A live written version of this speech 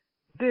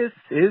This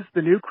is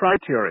the new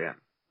Criterion.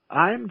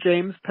 I'm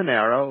James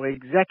Panero,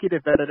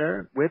 executive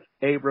editor with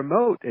a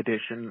remote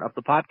edition of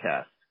the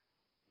podcast.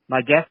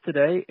 My guest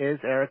today is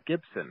Eric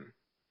Gibson.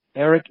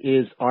 Eric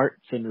is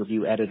arts and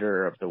review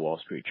editor of the Wall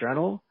Street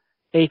Journal,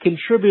 a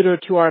contributor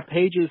to our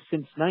pages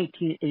since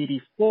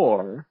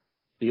 1984,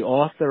 the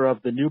author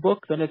of the new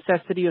book, The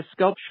Necessity of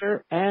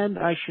Sculpture, and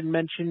I should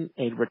mention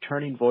a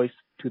returning voice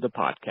to the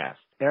podcast.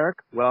 Eric,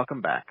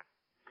 welcome back.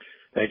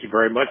 Thank you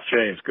very much,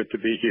 James. Good to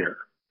be here.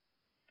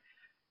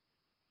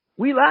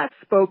 We last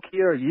spoke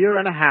here a year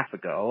and a half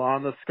ago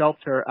on the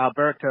sculptor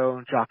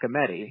Alberto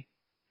Giacometti,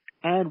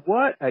 and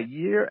what a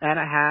year and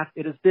a half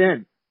it has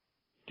been.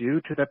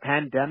 Due to the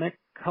pandemic,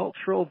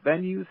 cultural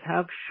venues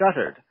have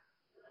shuttered,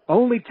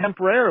 only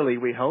temporarily,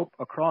 we hope,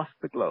 across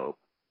the globe.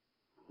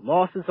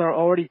 Losses are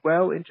already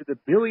well into the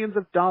billions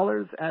of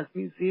dollars as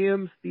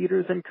museums,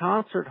 theaters, and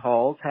concert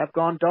halls have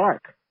gone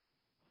dark.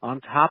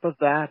 On top of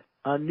that,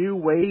 a new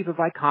wave of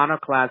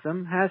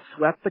iconoclasm has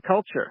swept the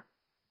culture.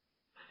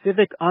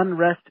 Civic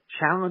unrest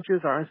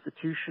challenges our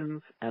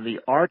institutions and the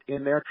art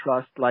in their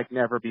trust like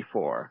never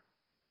before.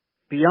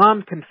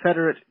 Beyond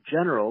Confederate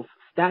generals,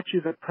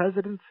 statues of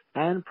presidents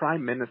and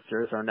prime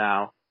ministers are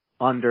now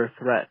under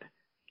threat.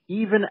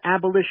 Even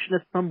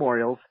abolitionist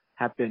memorials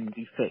have been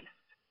defaced.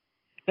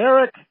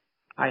 Eric,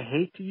 I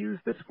hate to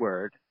use this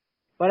word,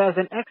 but as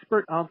an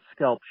expert on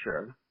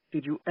sculpture,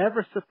 did you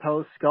ever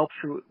suppose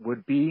sculpture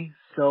would be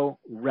so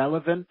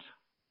relevant?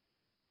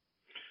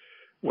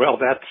 Well,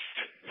 that's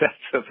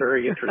a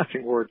very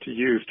interesting word to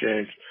use,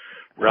 James.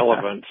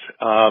 Relevant.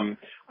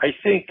 I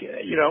think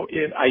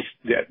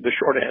the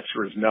short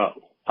answer is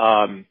no.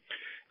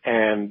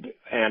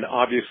 And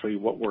obviously,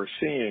 what we're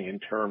seeing in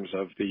terms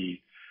of the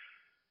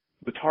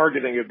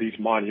targeting of these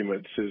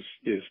monuments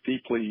is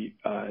deeply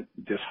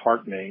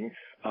disheartening,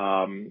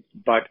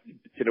 but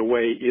in a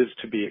way is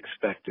to be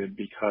expected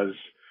because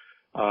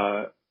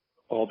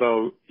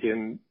although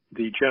in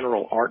the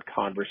general art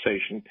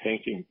conversation,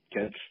 painting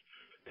tends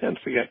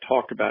to get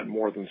talked about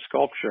more than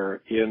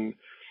sculpture, in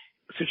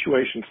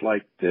situations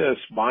like this,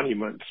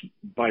 monuments,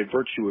 by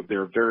virtue of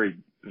their very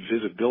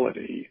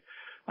visibility,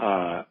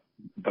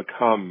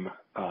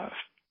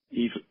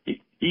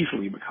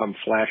 easily become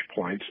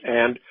flashpoints.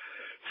 And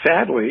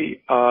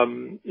sadly,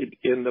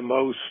 in the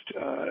most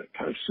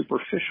kind of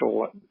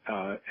superficial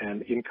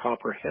and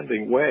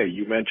incomprehending way,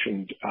 you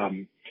mentioned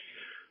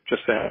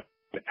just that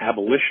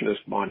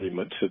abolitionist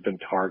monuments have been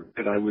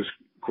targeted. I was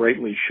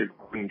greatly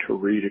chagrined to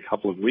read a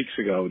couple of weeks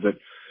ago that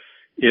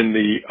in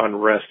the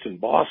unrest in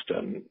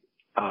Boston,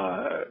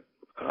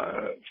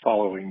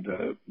 following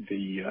the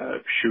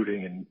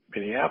shooting in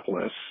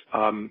Minneapolis,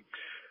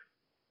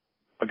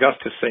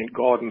 Augustus St.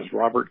 Gaudens's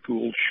Robert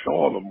Gould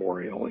Shaw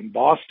Memorial in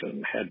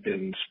Boston had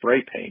been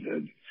spray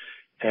painted.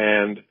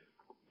 And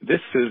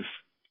this is,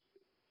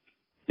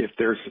 if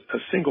there's a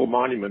single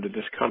monument in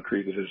this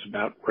country that is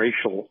about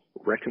racial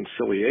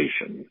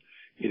reconciliation,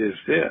 it is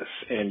this.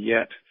 And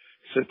yet,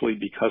 simply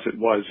because it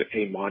was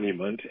a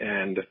monument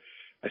and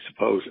I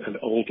suppose an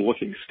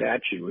old-looking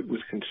statue, it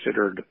was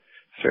considered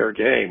fair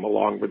game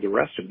along with the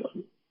rest of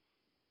them.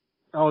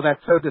 Oh,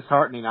 that's so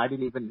disheartening. I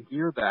didn't even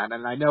hear that.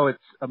 And I know it's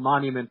a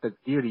monument that's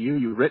dear to you.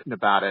 You've written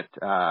about it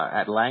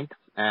at length.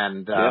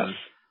 And yes.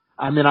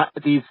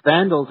 These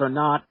vandals are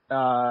not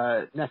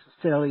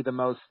necessarily the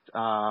most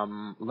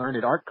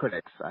learned art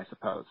critics, I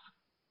suppose.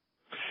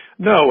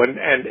 No,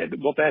 and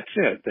well, that's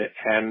it.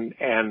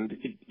 And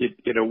it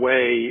in a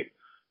way,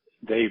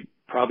 they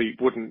probably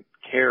wouldn't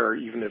care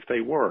even if they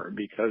were,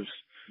 because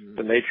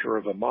the nature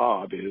of a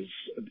mob is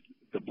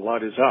the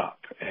blood is up.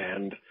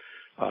 And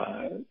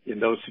in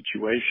those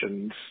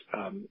situations,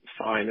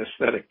 fine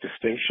aesthetic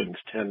distinctions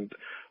tend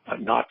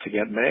not to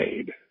get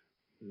made.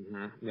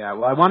 Mm-hmm. Yeah,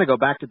 well, I want to go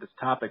back to this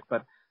topic,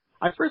 but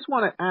I first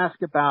want to ask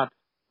about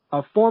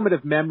a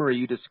formative memory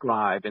you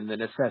describe in The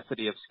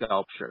Necessity of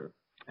Sculpture.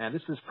 And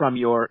this is from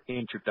your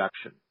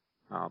introduction.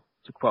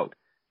 To quote,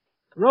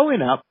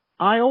 "Growing up,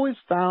 I always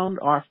found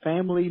our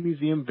family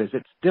museum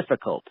visits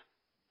difficult.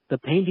 The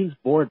paintings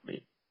bored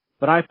me,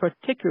 but I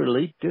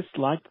particularly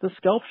disliked the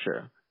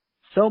sculpture.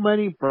 So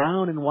many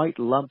brown and white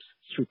lumps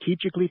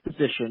strategically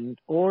positioned,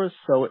 or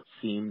so it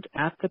seemed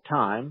at the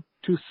time,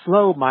 to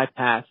slow my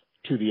path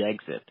to the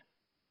exit.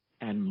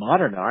 And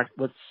modern art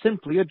was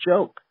simply a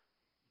joke.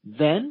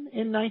 Then,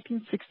 in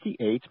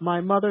 1968, my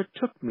mother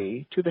took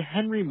me to the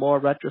Henry Moore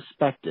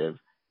retrospective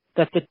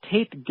that the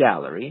Tate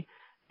Gallery,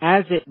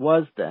 as it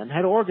was then,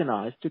 had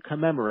organized to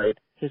commemorate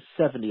his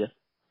 70th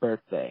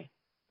birthday.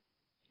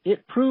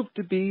 It proved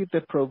to be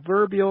the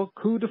proverbial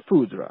coup de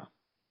foudre.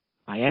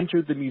 I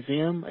entered the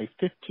museum a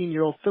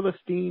 15-year-old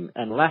Philistine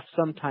and left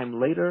some time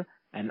later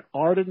an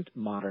ardent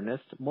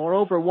modernist,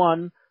 moreover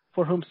one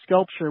for whom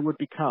sculpture would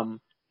become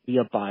the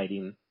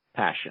abiding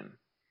passion."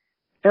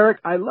 Eric,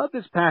 I love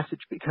this passage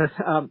because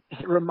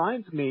it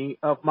reminds me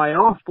of my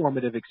own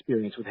formative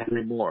experience with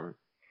Henry Moore.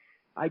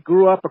 I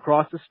grew up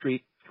across the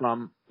street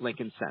from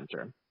Lincoln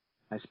Center.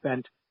 I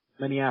spent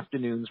many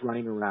afternoons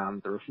running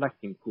around the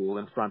reflecting pool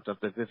in front of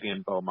the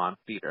Vivian Beaumont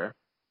Theater.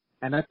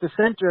 And at the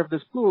center of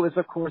this pool is,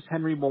 of course,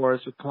 Henry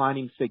Moore's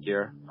reclining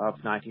figure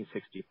of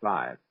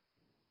 1965.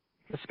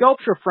 The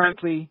sculpture,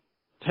 frankly,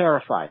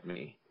 terrified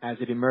me as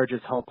it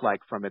emerges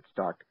Hulk-like from its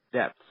dark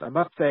depths. I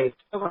must say, it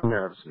still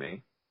unnerves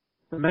me.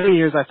 For many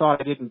years, I thought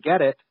I didn't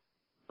get it,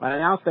 but I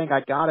now think I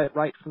got it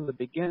right from the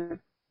beginning.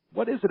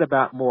 What is it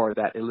about Moore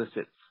that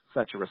elicits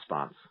such a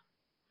response?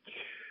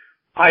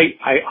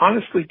 I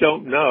honestly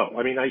don't know.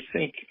 I mean, I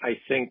think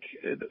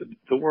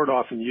the word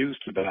often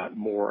used about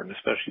Moore, and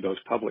especially those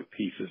public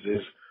pieces,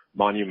 is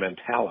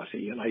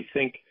monumentality. And I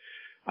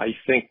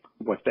think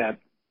what that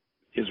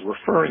is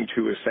referring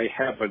to is they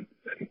have an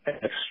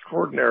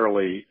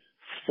extraordinarily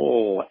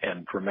full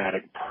and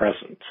dramatic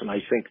presence. And I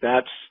think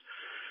that's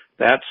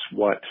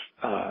what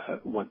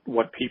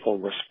people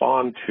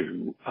respond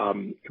to.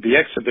 The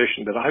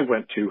exhibition that I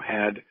went to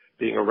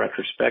being a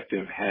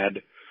retrospective,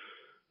 had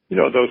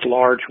those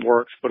large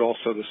works, but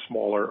also the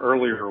smaller,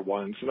 earlier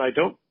ones. And I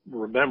don't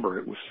remember,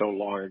 it was so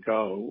long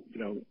ago,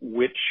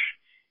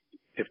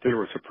 if there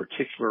was a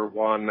particular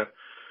one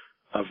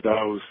of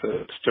those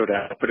that stood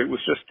out, but it was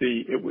just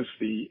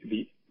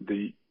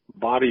the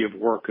body of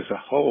work as a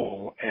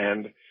whole.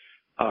 And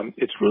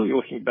it's really,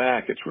 looking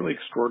back, it's really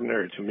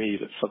extraordinary to me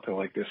that something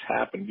like this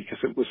happened, because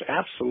it was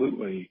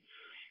absolutely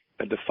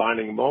a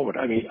defining moment.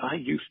 I mean, I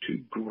used to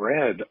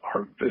dread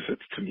our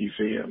visits to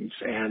museums,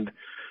 and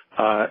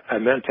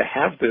then to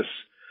have this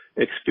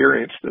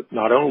experience that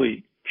not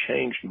only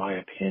changed my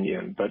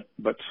opinion,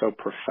 but so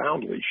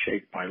profoundly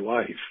shaped my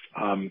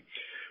life,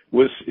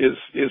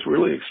 is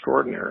really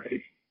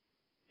extraordinary.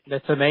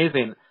 That's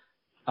amazing.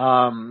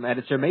 And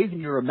it's amazing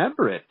you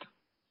remember it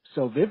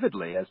so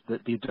vividly as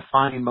the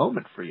defining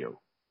moment for you.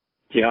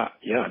 Yeah,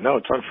 no,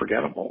 it's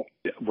unforgettable.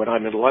 When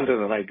I'm in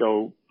London and I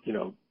go,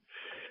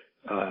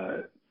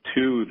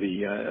 to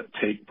the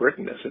Tate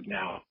Britain, is it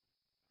now?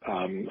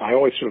 I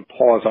always sort of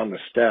pause on the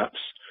steps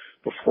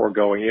before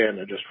going in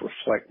and just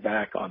reflect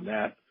back on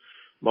that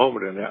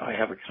moment. And I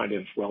have a kind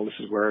of, well, this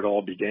is where it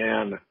all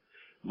began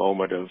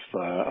moment of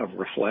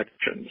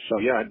reflection. So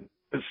yeah,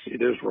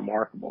 it is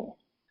remarkable.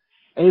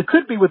 And it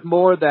could be with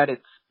Moore that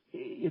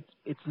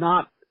it's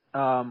not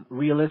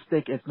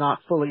realistic, it's not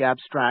fully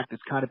abstract,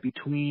 it's kind of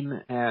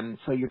between, and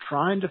so you're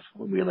trying to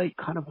formulate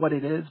kind of what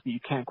it is, but you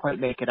can't quite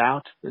make it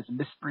out. There's a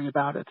mystery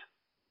about it.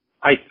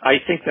 I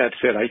think that's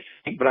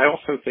it. But I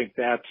also think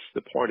that's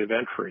the point of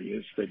entry,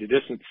 is that it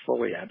isn't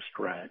fully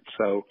abstract.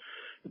 So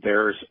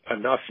there's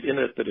enough in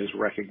it that is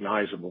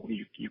recognizable.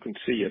 You can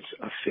see it's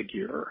a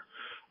figure.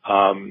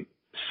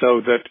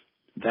 So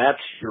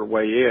that's your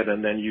way in,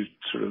 and then you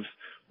sort of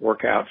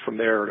work out from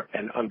there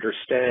and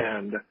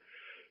understand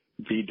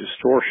the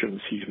distortions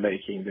he's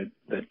making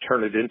that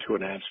turn it into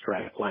an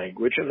abstract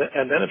language.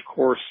 And then, of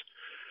course,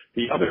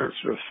 the other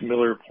sort of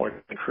familiar point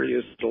of entry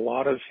is that a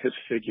lot of his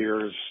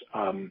figures,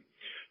 particularly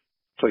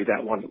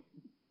that one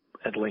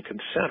at Lincoln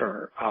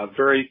Center,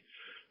 very,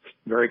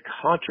 very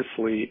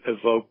consciously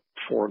evoke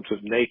forms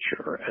of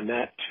nature. And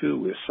that,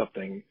 too, is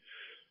something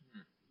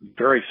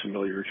very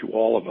familiar to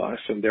all of us.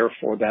 And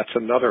therefore, that's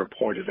another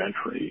point of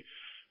entry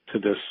to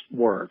this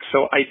work.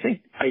 So I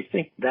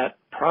think that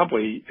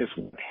probably is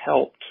what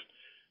helped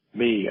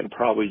me, and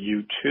probably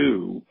you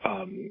too,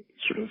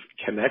 sort of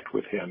connect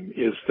with him,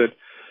 is that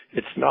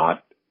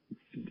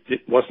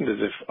it wasn't as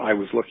if I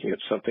was looking at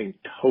something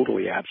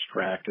totally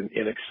abstract and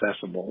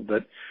inaccessible,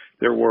 that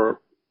there were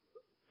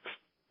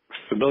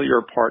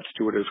familiar parts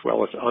to it as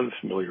well as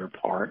unfamiliar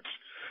parts.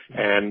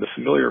 And the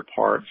familiar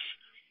parts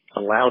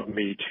allowed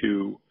me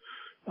to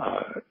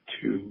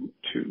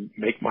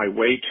make my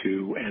way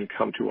to and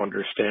come to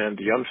understand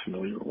the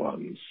unfamiliar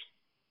ones.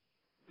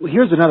 Well,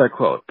 here's another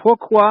quote.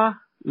 Pourquoi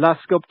la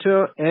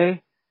sculpture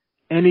est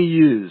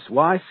ennuyeuse?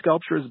 Why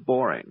sculpture is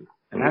boring?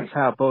 And that's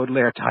how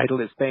Baudelaire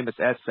titled his famous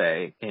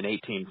essay in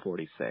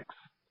 1846.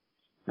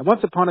 And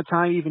once upon a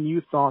time, even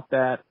you thought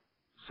that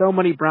so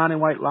many brown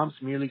and white lumps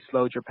merely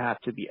slowed your path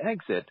to the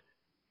exit.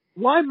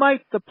 Why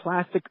might the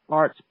plastic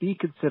arts be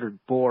considered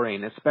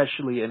boring,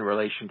 especially in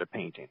relation to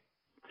painting?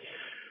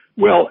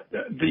 Well,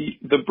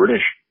 the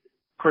British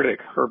critic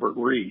Herbert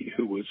Reed,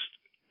 who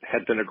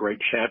had been a great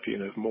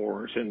champion of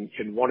Moore's,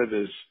 in one of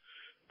his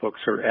books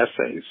or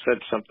essays, said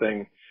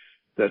something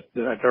that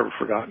I've never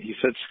forgotten. He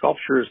said,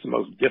 "Sculpture is the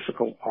most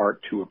difficult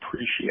art to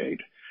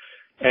appreciate,"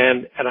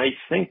 and I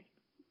think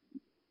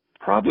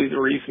probably the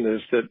reason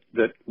is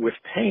that with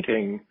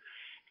painting,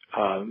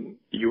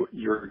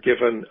 you're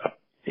given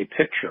a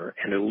picture,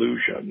 an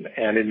illusion,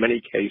 and in many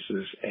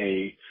cases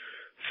a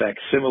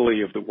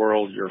facsimile of the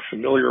world you're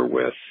familiar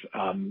with.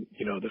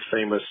 The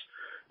famous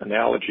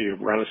analogy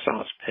of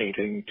Renaissance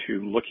painting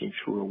to looking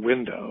through a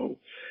window,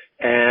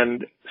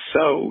 and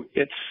so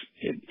it's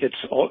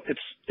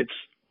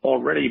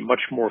already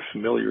much more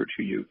familiar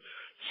to you.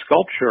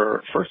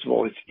 Sculpture, first of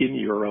all, it's in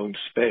your own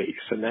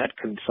space, and that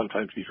can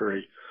sometimes be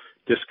very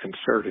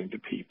disconcerting to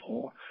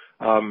people.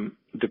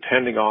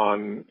 Depending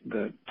on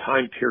the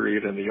time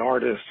period and the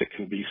artist, it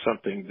can be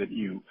something that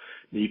you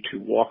need to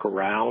walk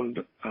around,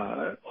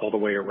 all the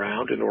way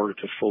around in order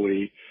to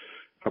fully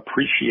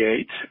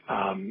appreciate.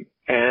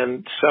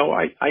 And so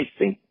I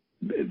think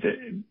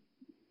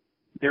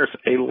there's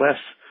a less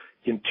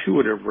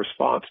intuitive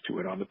response to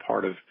it on the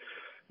part of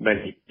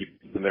many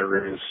people than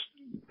there is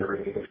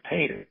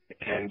painting.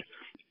 And,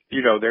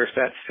 there's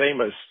that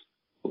famous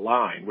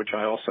line, which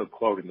I also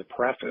quote in the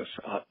preface,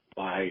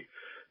 by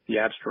the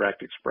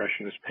abstract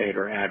expressionist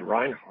painter Ad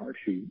Reinhardt,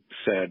 who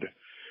said,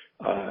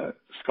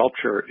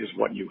 sculpture is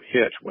what you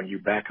hit when you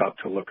back up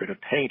to look at a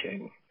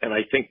painting. And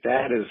I think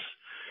that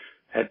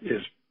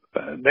is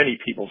many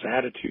people's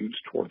attitudes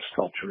towards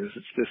sculpture, is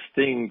it's this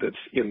thing that's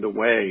in the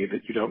way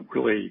that you don't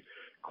really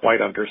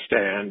quite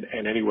understand,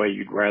 and anyway,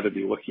 you'd rather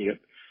be looking at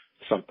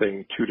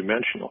something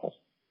two-dimensional.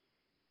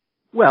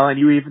 Well,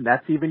 and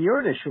that's even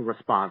your initial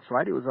response,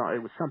 right? It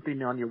was something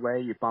on your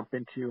way you bump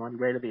into on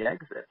your way to the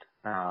exit.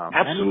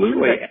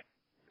 Absolutely.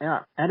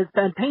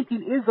 And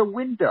painting is a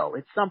window.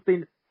 It's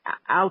something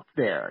out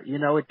there.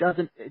 It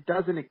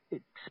doesn't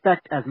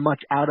expect as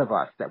much out of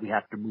us that we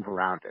have to move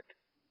around it.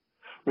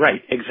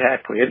 Right,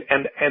 exactly.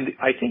 And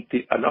I think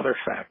another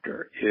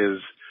factor is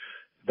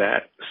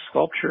that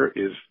sculpture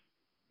is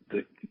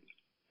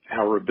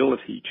our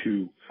ability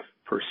to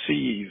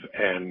perceive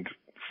and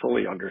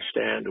fully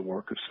understand a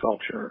work of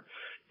sculpture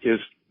is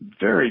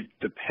very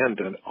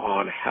dependent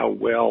on how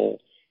well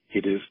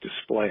it is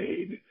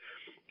displayed.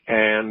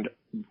 And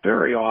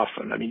very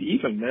often,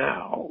 even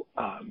now,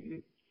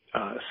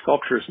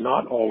 sculpture is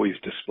not always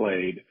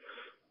displayed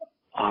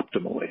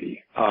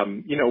optimally.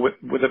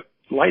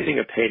 Lighting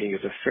a painting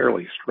is a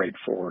fairly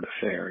straightforward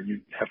affair. You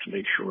have to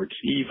make sure it's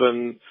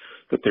even,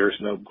 that there's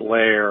no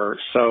glare.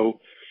 So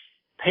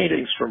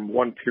paintings from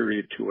one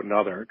period to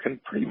another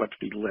can pretty much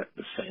be lit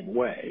the same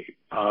way.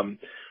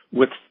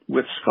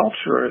 With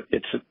sculpture,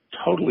 it's a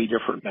totally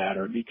different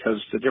matter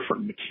because the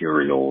different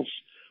materials,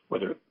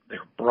 whether they're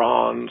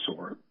bronze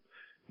or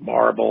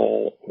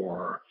marble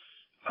or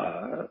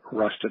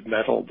rusted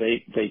metal,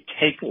 they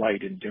take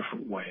light in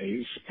different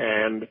ways,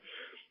 and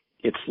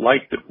it's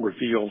light that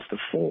reveals the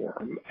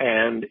form.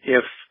 And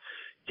if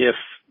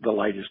the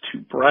light is too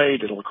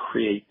bright, it'll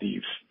create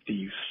these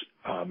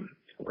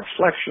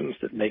reflections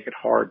that make it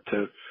hard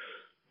to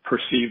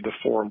perceive the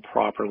form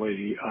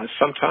properly.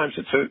 Sometimes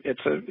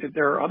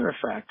there are other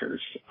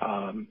factors.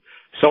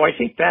 So I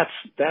think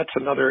that's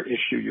another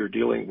issue you're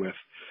dealing with,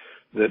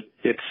 that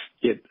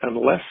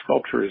unless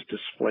sculpture is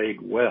displayed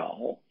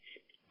well,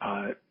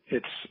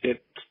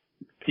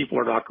 people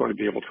are not going to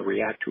be able to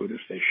react to it as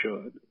they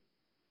should.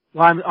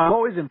 Well, I'm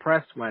always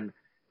impressed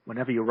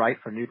whenever you write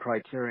for New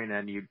Criterion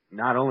and you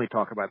not only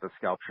talk about the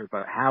sculpture,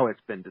 but how it's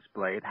been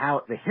displayed,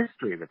 how the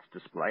history of its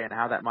display, and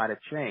how that might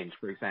have changed.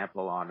 For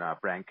example, on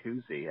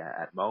Brancusi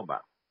at MoMA.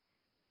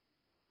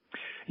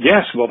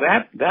 Yes, well,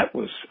 that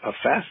was a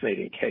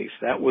fascinating case.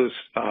 That was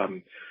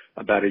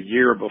about a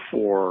year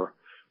before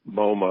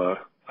MoMA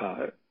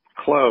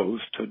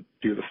closed to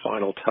do the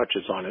final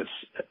touches on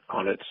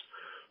its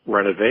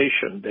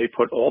renovation. They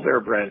put all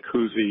their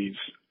Brancusis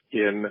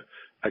in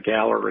a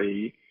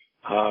gallery,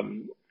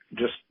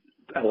 just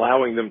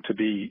allowing them to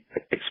be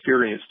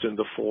experienced in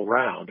the full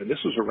round. And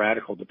this was a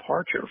radical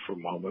departure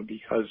from MoMA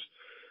because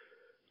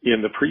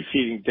in the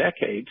preceding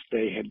decades,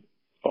 they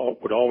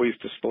would always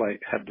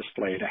have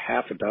displayed a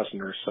half a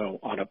dozen or so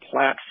on a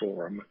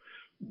platform,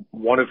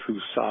 one of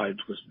whose sides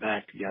was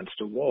backed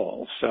against a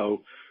wall.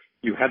 So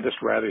you had this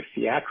rather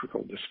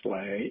theatrical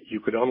display. You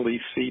could only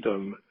see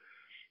them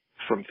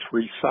from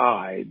three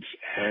sides,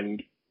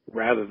 and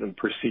rather than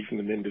perceiving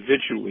them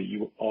individually,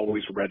 you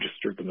always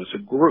registered them as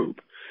a group.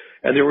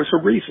 And there was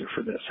a reason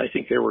for this. I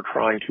think they were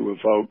trying to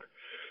evoke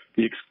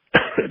the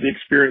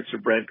experience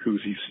of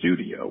Brancusi's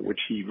studio, which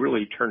he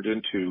really turned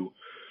into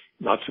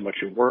not so much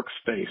a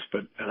workspace,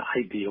 but an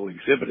ideal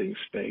exhibiting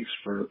space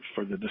for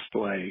the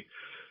display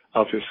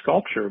of his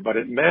sculpture. But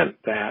it meant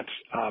that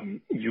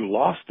you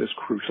lost this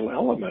crucial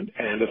element.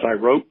 And as I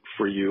wrote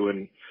for you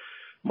in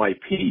my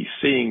piece,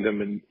 seeing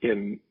them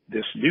in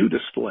this new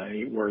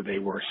display where they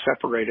were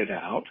separated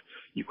out,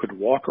 you could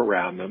walk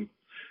around them,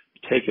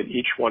 take it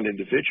each one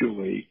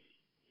individually.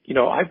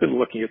 I've been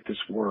looking at this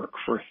work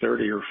for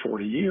 30 or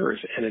 40 years,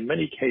 and in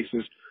many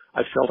cases,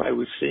 I felt I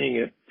was seeing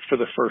it for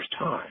the first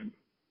time.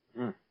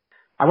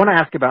 I want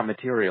to ask about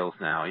materials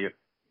now.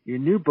 Your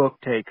new book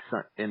takes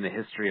in the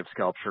history of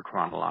sculpture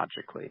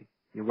chronologically.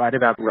 You write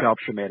about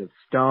sculpture made of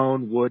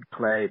stone, wood,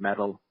 clay,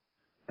 metal,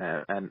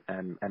 and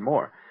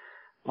more.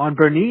 On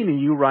Bernini,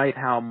 you write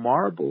how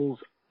marble's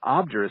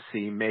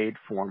obduracy made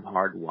form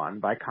hard-won.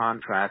 By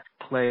contrast,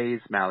 clay's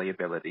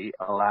malleability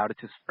allowed it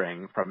to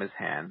spring from his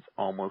hands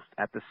almost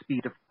at the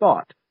speed of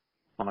thought.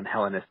 On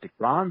Hellenistic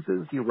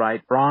bronzes, you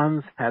write,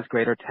 bronze has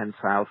greater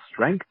tensile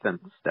strength than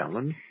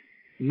stone,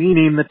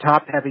 meaning the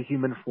top-heavy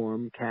human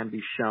form can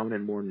be shown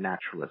in more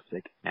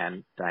naturalistic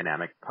and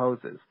dynamic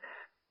poses.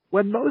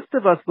 When most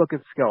of us look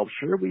at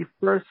sculpture, we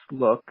first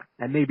look,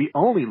 and maybe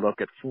only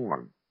look, at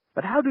form.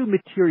 But how do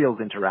materials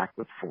interact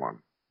with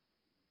form?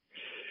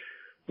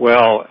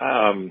 Well,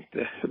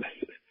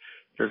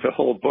 there's a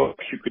whole book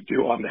you could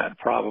do on that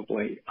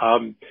probably.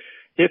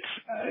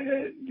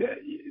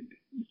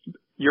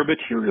 Your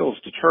materials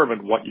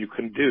determine what you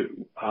can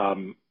do.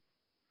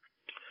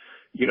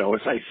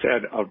 as I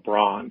said, of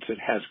bronze, it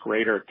has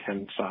greater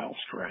tensile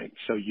strength.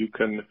 So you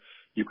can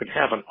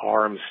have an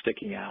arm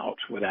sticking out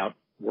without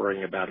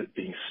worrying about it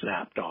being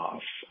snapped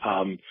off.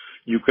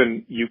 You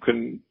can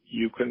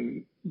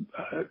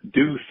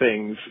do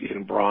things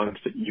in bronze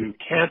that you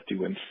can't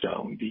do in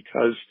stone,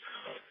 because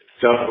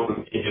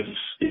stone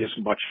is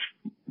much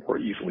more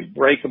easily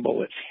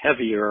breakable. It's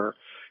heavier,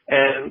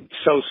 and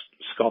so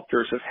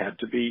sculptors have had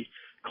to be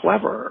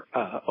clever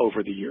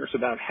over the years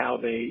about how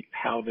they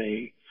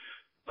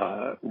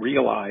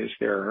realize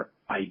their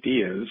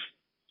ideas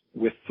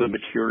with the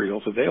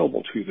materials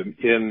available to them.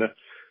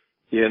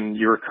 In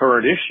your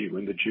current issue,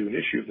 in the June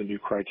issue of the New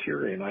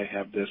Criterion, I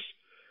have this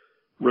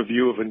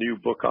review of a new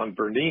book on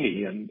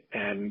Bernini, and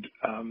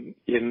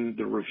in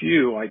the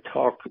review,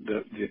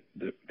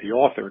 the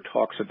author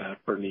talks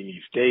about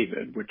Bernini's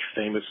David, which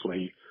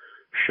famously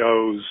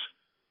shows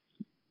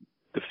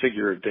the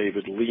figure of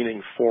David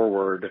leaning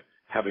forward,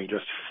 having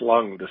just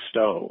flung the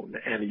stone,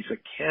 and he's a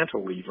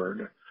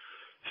cantilevered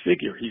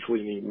figure. He's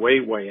leaning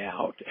way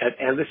out,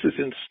 and this is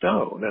in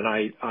stone. And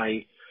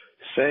I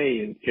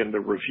say in the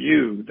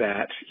review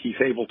that he's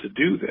able to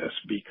do this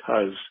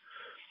because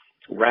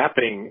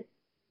wrapping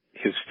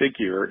his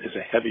figure is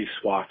a heavy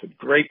swath of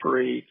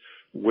drapery,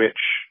 which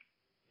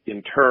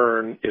in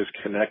turn is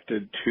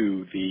connected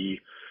to the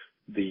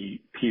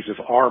piece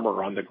of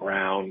armor on the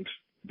ground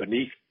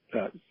beneath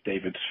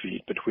David's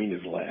feet, between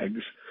his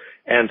legs.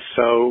 And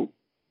so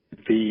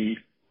the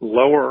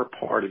lower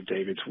part of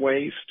David's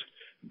waist,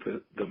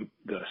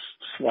 the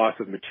swath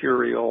of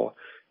material,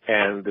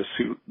 and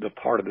the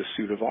part of the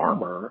suit of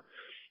armor,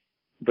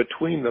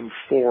 between them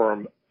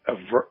form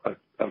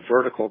a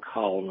vertical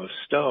column of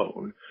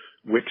stone,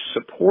 which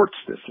supports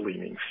this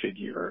leaning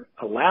figure,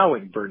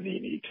 allowing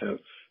Bernini to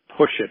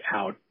push it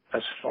out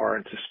as far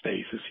into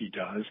space as he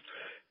does.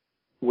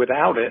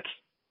 Without it,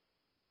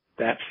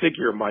 that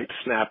figure might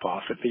snap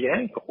off at the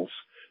ankles.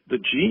 The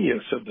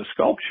genius of the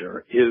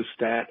sculpture is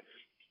that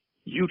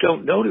you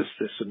don't notice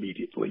this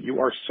immediately. You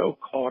are so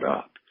caught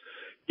up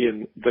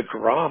in the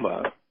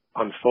drama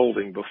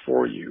unfolding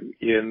before you,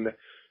 in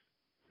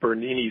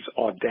Bernini's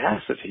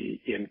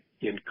audacity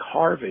in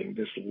carving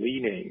this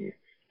leaning,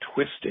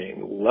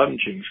 twisting,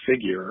 lunging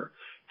figure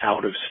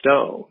out of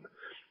stone,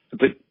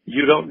 that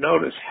you don't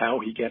notice how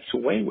he gets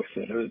away with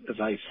it. As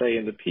I say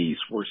in the piece,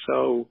 we're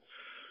so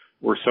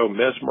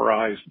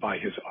mesmerized by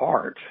his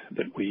art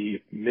that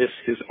we miss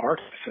his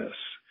artifice.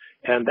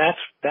 And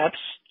that's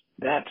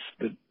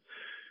the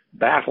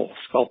battle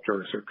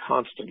sculptors are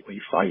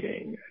constantly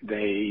fighting.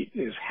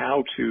 Is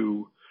how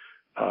to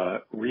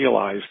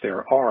realize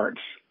their art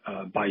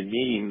by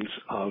means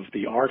of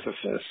the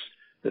artifice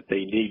that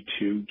they need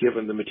to,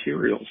 given the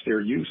materials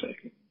they're using.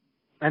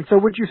 And so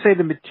would you say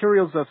the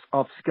materials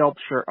of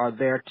sculpture are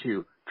there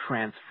to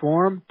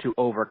transform, to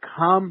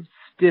overcome,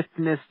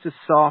 stiffness to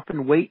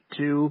soften, weight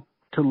to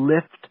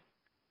lift?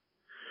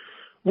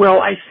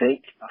 Well, I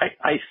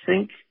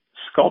think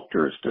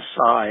sculptors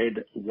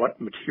decide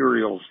what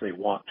materials they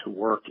want to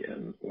work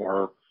in,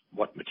 or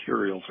what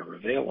materials are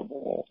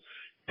available,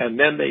 and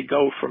then they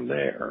go from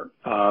there,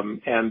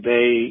 and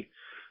they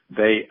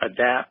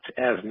adapt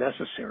as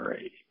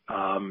necessary.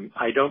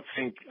 I don't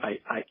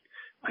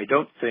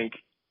think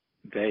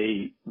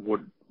they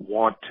would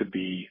want to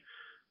be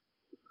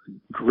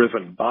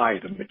driven by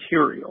the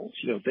materials.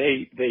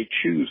 They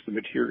choose the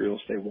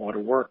materials they want to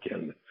work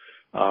in.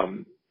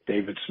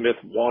 David Smith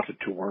wanted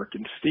to work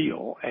in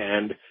steel,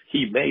 and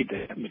he made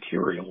that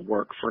material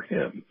work for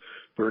him.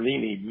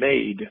 Bernini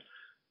made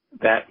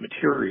that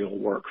material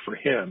work for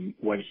him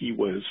when he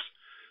was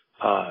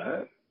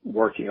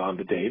working on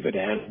the David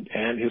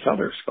and his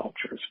other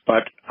sculptures.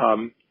 But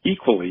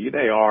equally,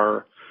 they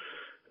are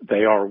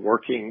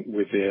working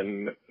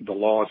within the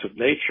laws of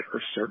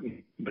nature.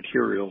 Certain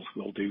materials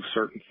will do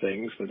certain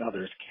things that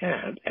others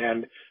can't,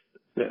 and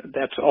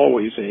that's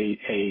always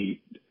a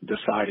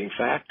deciding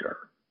factor.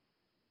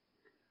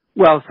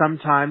 Well,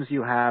 sometimes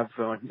you have,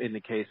 in the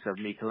case of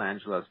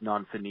Michelangelo's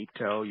Non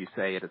Finito, you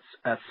say it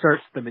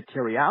asserts the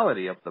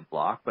materiality of the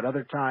block, but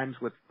other times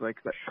with like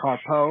the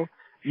Carpeaux,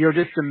 you're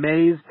just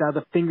amazed how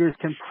the fingers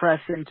can press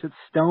into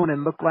stone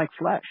and look like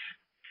flesh.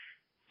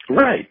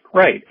 Right.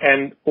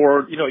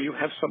 Or you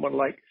have someone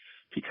like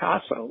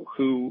Picasso,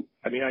 who,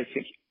 I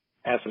think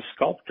as a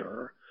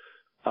sculptor,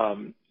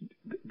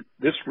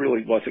 this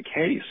really was a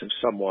case of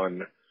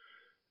someone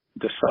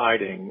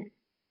deciding,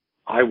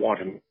 I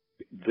want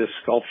this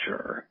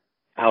sculpture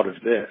out of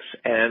this,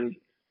 and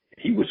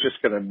he was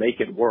just going to make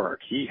it work.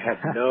 He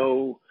had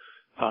no,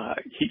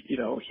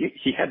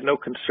 he had no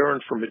concern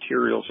for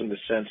materials in the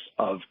sense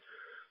of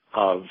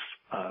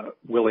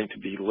willing to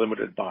be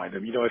limited by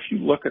them. If you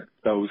look at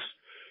those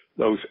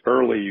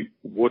early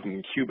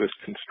wooden cubist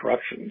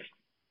constructions,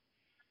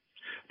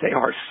 they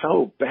are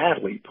so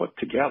badly put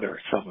together,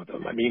 some of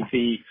them.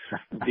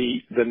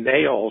 The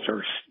nails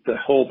that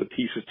hold the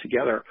pieces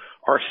together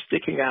are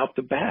sticking out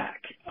the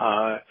back.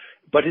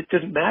 But it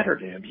didn't matter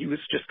to him. He was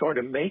just going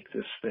to make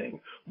this thing.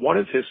 One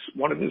of his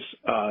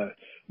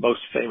most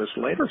famous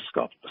later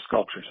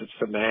sculptures, it's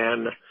the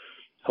man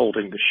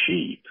holding the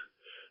sheep.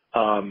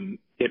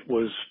 It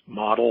was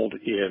modeled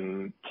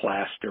in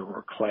plaster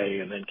or clay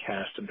and then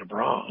cast into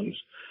bronze.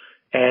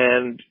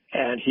 And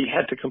he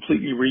had to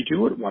completely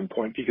redo it at one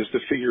point because the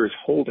figure is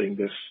holding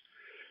this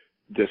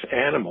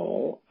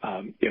animal,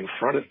 in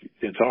front of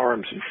its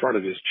arms in front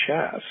of his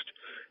chest.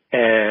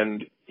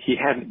 And he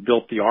hadn't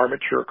built the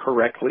armature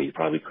correctly. He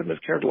probably couldn't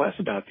have cared less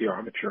about the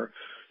armature.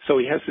 So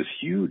he has this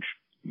huge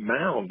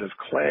mound of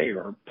clay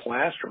or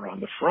plaster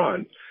on the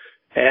front,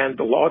 and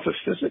the laws of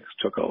physics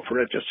took over.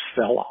 It just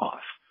fell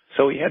off.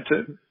 So he had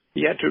to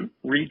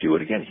redo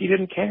it again. He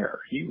didn't care.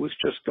 He was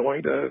just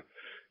going to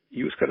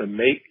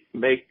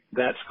make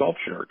that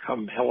sculpture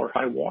come hell or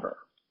high water.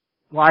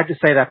 Well, I have to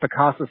say that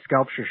Picasso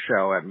sculpture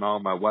show at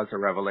MoMA was a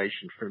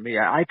revelation for me.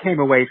 I came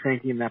away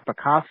thinking that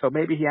Picasso,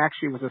 maybe he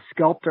actually was a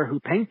sculptor who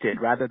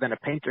painted rather than a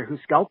painter who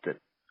sculpted.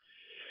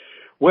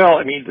 Well,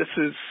 I mean, this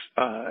is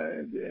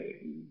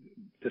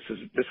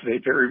a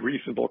very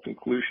reasonable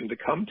conclusion to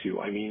come to.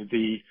 I mean,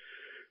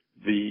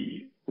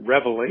 the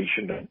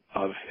revelation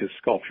of his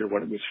sculpture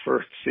when it was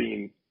first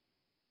seen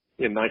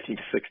in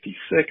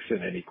 1966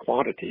 in any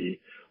quantity,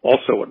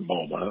 also at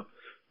MoMA,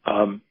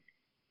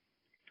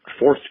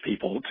 forced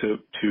people to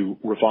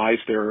revise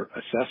their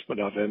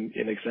assessment of him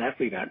in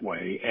exactly that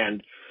way.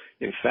 And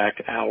in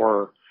fact,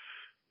 our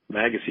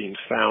magazine's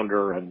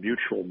founder and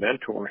mutual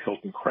mentor,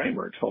 Hilton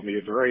Kramer, told me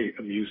a very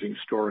amusing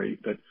story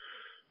that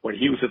when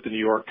he was at the New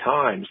York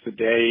Times, the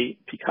day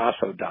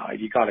Picasso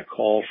died, he got a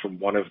call from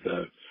one of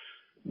the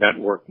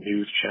network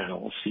news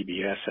channels,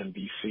 CBS,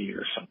 NBC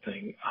or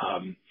something.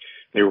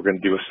 They were going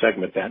to do a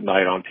segment that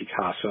night on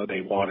Picasso.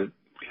 They wanted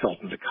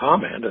Hilton to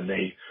comment, and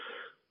they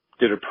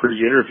did a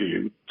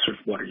pre-interview, sort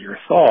of, what are your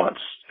thoughts?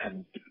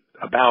 And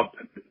about,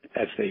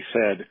 as they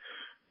said,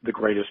 the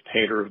greatest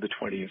painter of the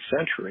 20th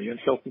century. And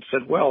Hilton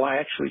said, well, I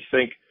actually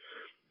think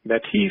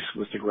Matisse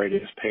was the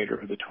greatest painter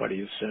of the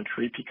 20th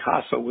century.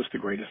 Picasso was the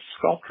greatest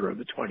sculptor of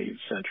the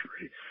 20th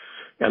century.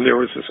 And there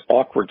was this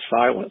awkward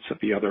silence at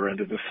the other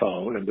end of the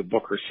phone, and the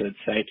booker said,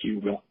 thank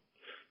you,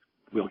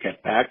 we'll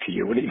get back to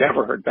you. And he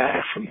never heard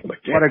back from them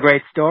again. What a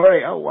great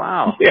story. Oh,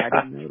 wow. Yeah.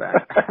 I didn't know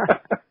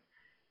that.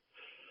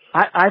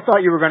 I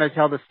thought you were going to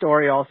tell the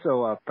story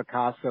also of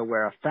Picasso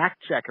where a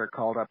fact checker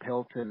called up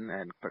Hilton,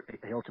 and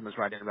Hilton was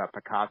writing about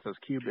Picasso's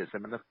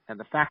cubism, and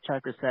the fact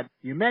checker said,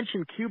 you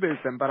mentioned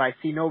cubism, but I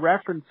see no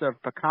reference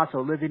of Picasso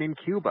living in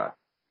Cuba.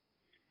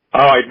 Oh,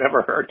 I'd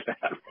never heard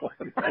that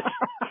one.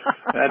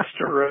 That's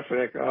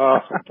terrific. Oh,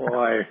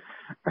 boy.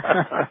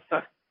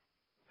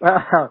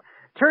 Well,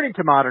 turning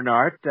to modern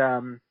art,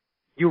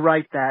 you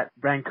write that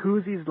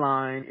Brancusi's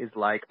line is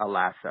like a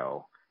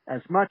lasso.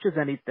 As much as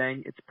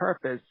anything, its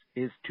purpose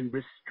is to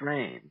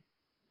restrain.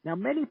 Now,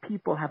 many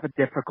people have a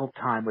difficult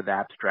time with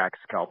abstract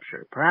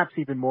sculpture, perhaps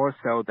even more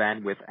so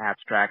than with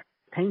abstract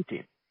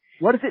painting.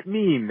 What does it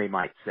mean, they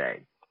might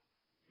say?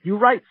 You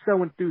write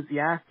so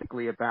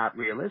enthusiastically about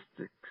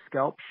realistic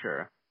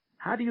sculpture.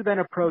 How do you then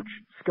approach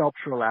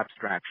sculptural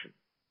abstraction?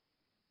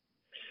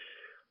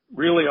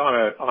 Really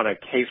on a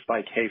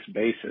case-by-case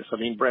basis. I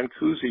mean,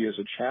 Brancusi is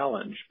a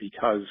challenge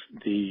because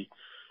the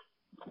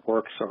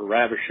works are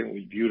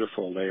ravishingly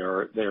beautiful. They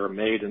are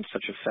made in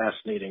such a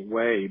fascinating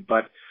way,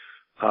 but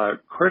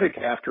critic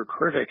after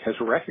critic has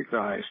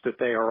recognized that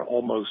they are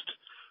almost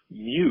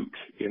mute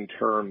in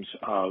terms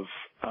of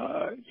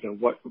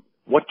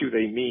what do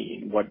they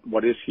mean?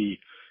 What is he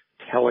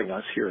telling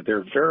us here?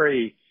 They're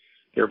very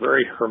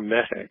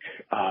hermetic.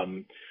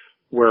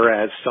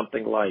 Whereas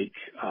something like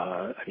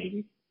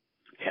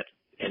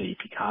any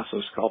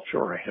Picasso sculpture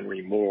or a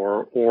Henry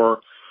Moore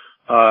or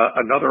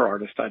another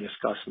artist I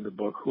discuss in the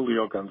book,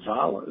 Julio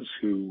Gonzalez,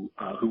 who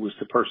was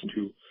the person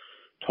who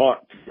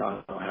taught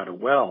Picasso how to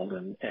weld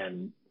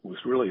and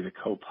was really the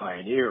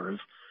co-pioneer of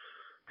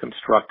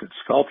constructed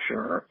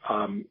sculpture.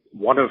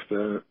 One of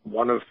the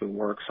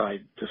works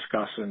I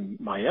discuss in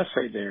my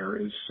essay there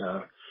is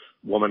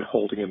Woman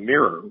Holding a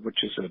Mirror,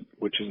 which is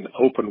an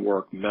open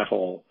work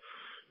metal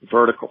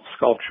vertical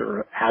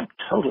sculpture,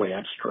 totally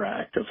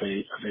abstract, of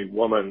a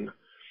woman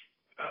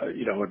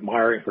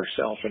admiring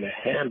herself in a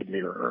hand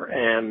mirror.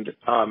 And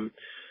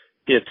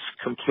it's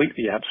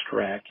completely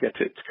abstract, yet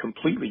it's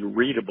completely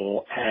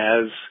readable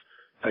as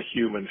a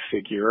human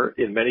figure,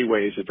 in many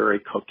ways a very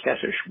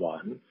coquettish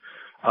one.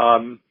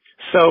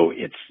 So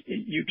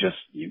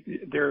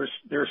there's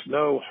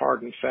no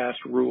hard and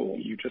fast rule.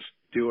 You just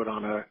do it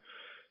on a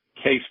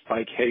case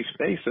by case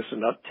basis.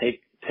 And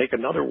take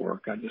another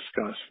work I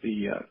discussed,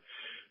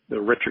 the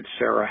Richard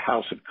Serra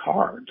House of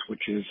Cards,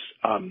 which is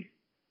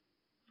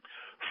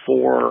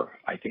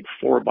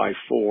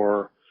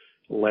 4x4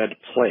 lead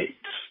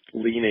plates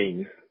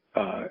leaning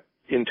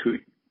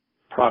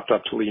propped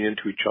up to lean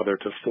into each other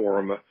to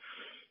form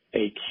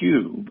a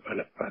cube,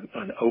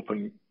 an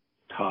open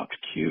topped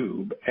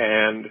cube.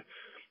 And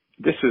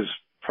this is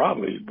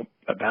probably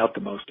about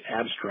the most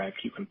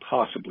abstract you can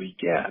possibly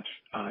get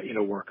in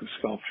a work of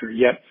sculpture.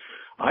 Yet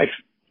I've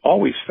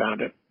always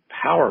found it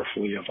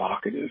powerfully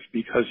evocative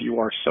because you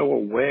are so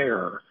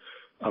aware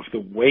of the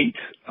weight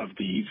of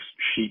these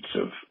sheets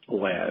of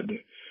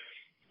lead,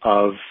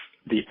 of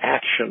the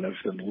action of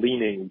them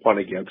leaning one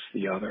against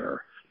the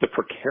other, the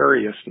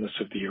precariousness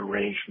of the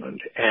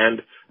arrangement,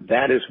 and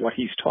that is what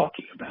he's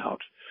talking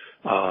about.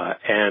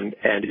 And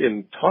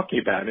in talking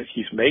about it,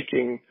 he's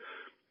making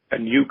a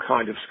new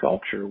kind of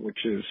sculpture,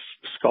 which is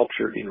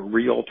sculpture in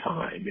real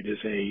time. It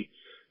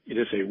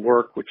is a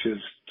work which is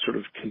sort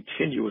of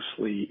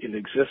continuously in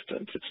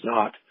existence. It's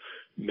not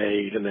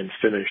made and then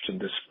finished and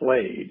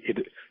displayed.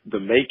 The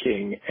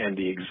making and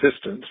the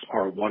existence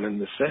are one and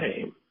the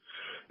same.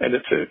 And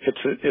it's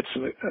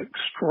an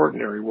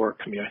extraordinary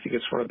work to me. I think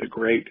it's one of the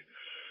great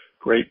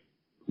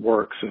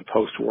works of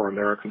post-war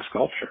American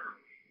sculpture.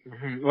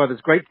 Mm-hmm. Well,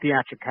 there's great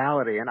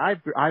theatricality, and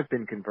I've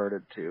been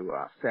converted to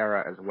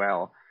Sarah as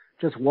well.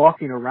 Just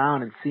walking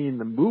around and seeing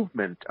the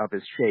movement of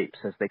his shapes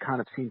as they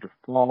kind of seem to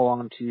fall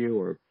onto you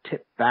or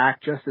tip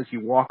back just as you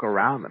walk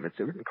around them. It's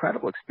an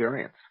incredible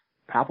experience,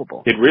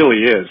 palpable. It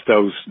really is.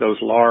 Those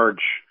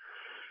large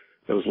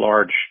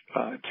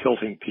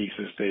tilting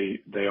pieces,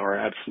 they are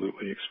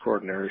absolutely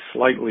extraordinary,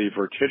 slightly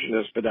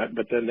vertiginous, but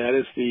then that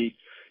is the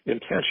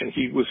intention.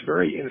 He was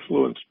very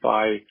influenced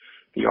by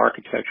the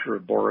architecture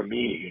of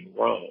Borromini in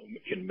Rome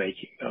in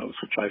making those,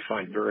 which I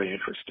find very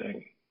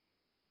interesting.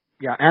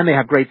 Yeah, and they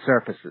have great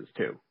surfaces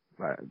too.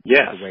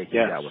 Yes, the way he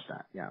yes. dealt with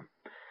that.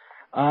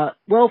 Yeah.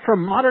 Well,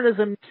 from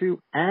modernism to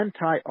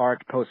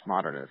anti-art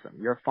postmodernism,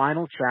 your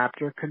final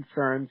chapter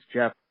concerns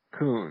Jeff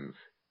Koons.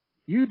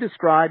 You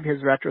describe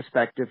his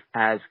retrospective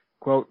as,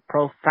 quote,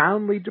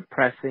 profoundly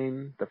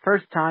depressing, the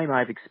first time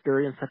I've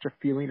experienced such a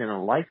feeling in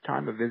a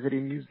lifetime of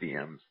visiting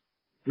museums.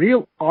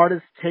 Real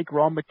artists take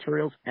raw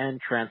materials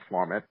and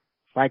transform it.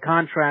 By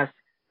contrast,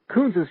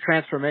 Koons'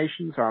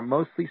 transformations are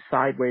mostly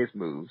sideways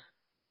moves.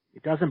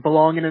 It doesn't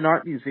belong in an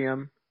art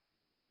museum.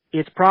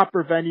 Its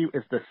proper venue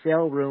is the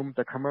sale room,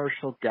 the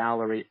commercial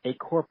gallery, a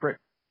corporate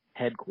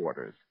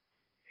headquarters.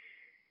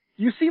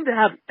 You seem to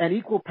have an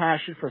equal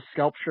passion for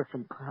sculpture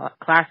from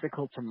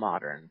classical to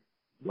modern.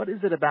 What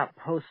is it about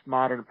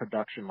postmodern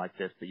production like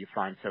this that you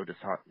find so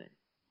disheartening?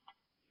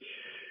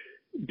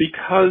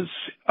 Because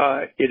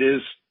it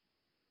is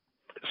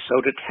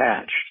so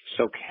detached,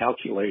 so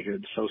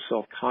calculated, so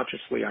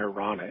self-consciously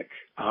ironic.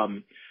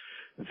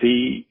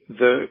 The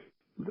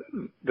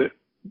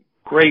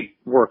great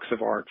works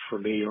of art for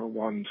me are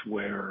ones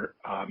where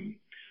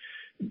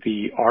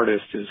the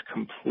artist is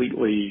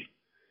completely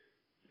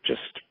just,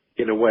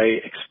 in a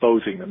way,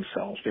 exposing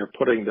themselves. They're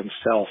putting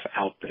themselves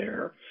out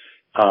there.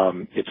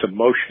 It's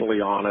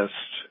emotionally honest.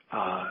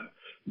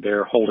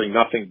 They're holding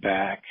nothing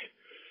back.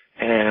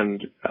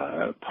 And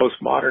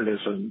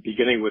postmodernism,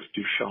 beginning with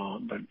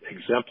Duchamp, but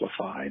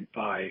exemplified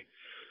by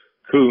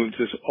Koons,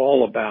 is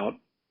all about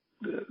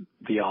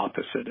the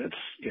opposite.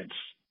 It's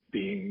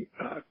being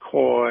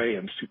coy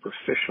and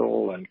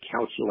superficial and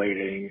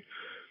calculating.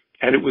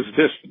 And it was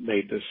this that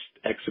made this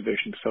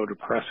exhibition so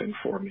depressing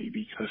for me,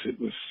 because it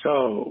was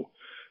so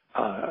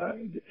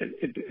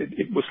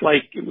it was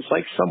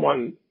like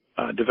someone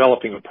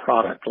developing a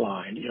product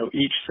line. You know,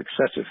 each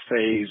successive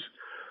phase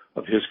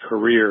of his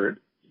career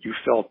you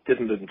felt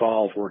didn't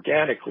involve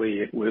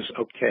organically. It was,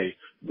 okay,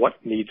 what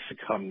needs to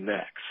come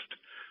next?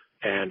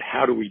 And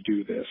how do we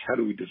do this? How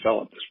do we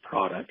develop this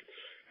product?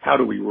 How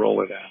do we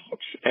roll it out?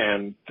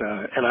 And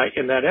I,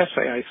 in that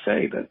essay, I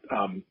say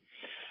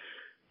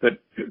that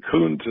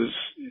Koons'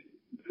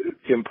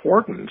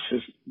 importance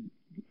is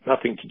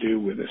nothing to do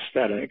with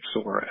aesthetics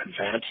or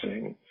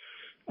advancing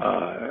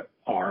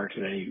art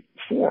in any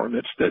form.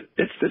 It's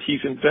that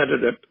he's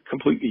invented a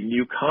completely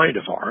new kind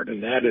of art,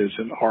 and that is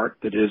an art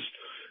that is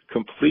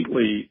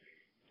completely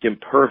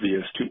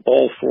impervious to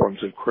all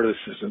forms of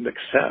criticism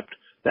except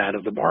that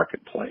of the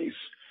marketplace.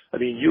 I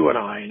mean, you and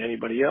I and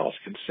anybody else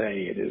can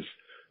say it is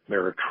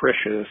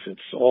meretricious.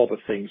 It's all the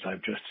things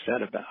I've just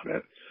said about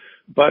it.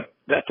 But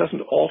that doesn't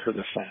alter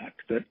the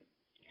fact that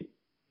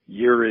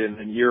year in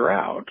and year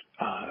out,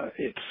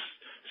 it's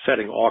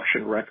setting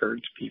auction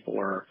records. People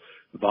are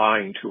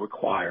vying to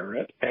acquire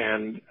it.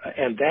 And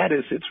that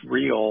is its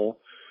real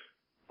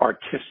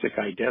artistic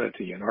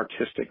identity and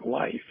artistic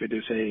life. It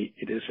is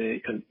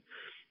an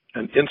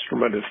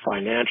instrument of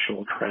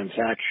financial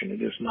transaction.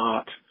 It is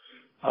not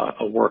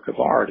a work of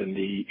art in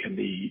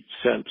the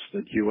sense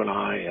that you and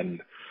I and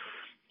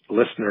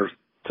listeners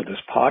to this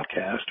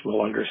podcast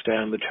will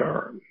understand the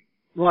term.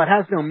 Well, it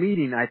has no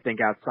meaning, I think,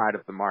 outside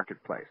of the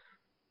marketplace.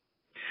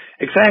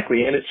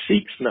 Exactly, and it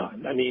seeks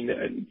none. I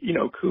mean, you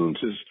know,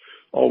 Koons is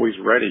always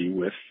ready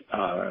with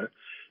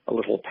a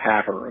little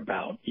patter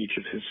about each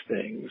of his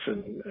things,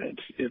 and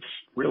it's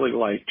really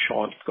like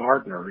Chauncey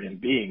Gardner in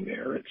Being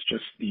There. It's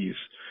just these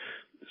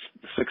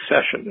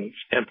succession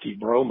of empty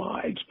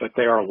bromides, but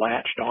they are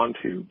latched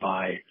onto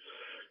by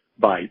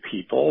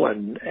people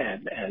and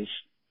as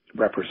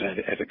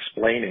represented as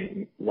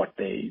explaining what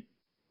they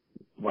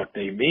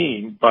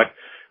mean. But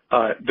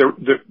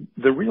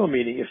the real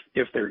meaning,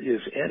 if there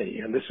is any,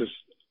 and this is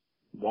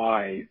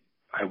why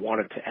I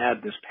wanted to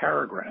add this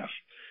paragraph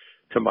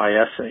to my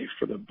essay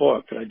for the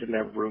book that I didn't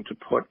have room to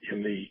put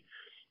in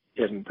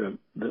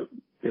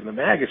the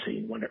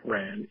magazine when it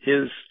ran,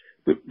 is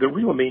the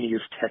real meaning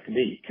is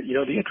technique. You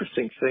know, the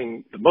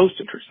most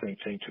interesting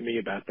thing to me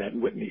about that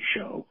Whitney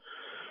show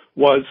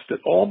was that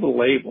all the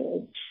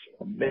labels,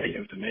 or many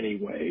of them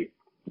anyway,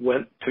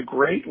 went to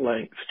great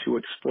lengths to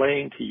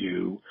explain to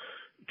you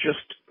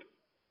just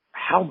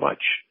how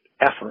much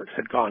effort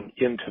had gone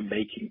into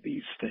making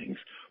these things,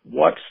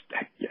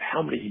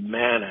 how many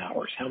man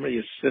hours, how many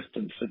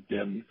assistants had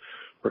been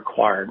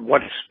required,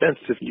 what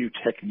expensive new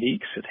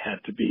techniques had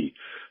to be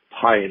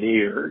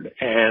pioneered,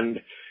 and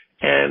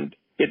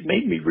it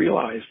made me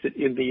realize that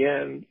in the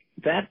end,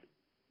 that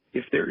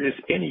if there is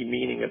any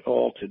meaning at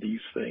all to these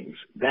things,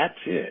 that's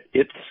it.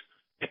 It's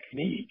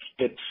technique.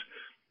 It's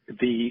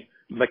the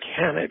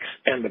mechanics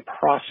and the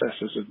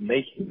processes of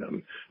making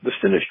them. The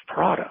finished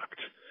product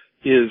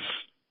is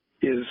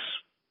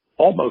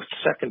almost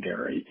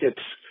secondary.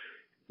 It's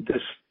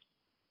this,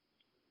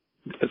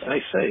 as I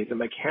say, the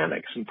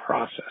mechanics and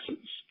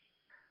processes.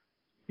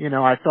 You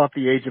know, I thought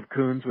the age of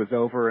coons was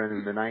over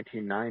in the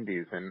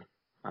 1990s, and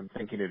I'm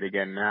thinking it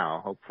again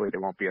now. Hopefully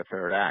there won't be a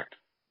third act.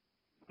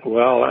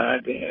 Well, I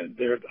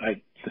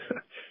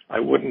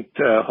wouldn't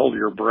hold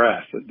your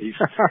breath. These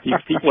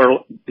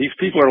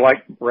people are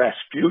like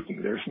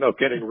Rasputin. There's no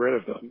getting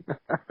rid of them.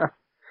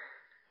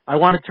 I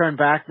want to turn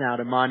back now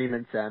to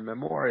monuments and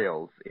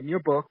memorials. In your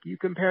book, you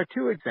compare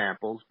two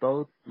examples,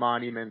 both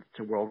monuments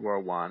to World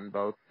War I,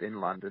 both in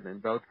London and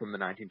both from the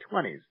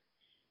 1920s.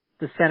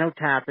 The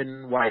Cenotaph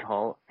in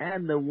Whitehall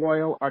and the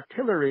Royal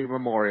Artillery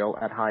Memorial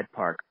at Hyde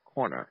Park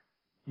Corner.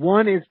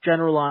 One is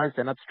generalized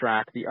and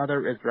abstract, the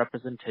other is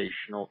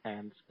representational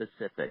and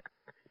specific.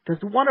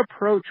 Does one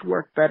approach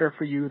work better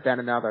for you than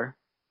another?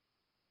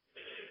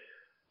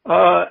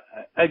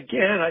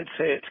 Again, I'd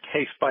say it's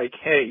case by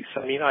case.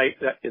 I mean,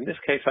 in this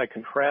case, I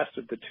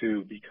contrasted the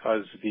two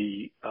because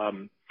the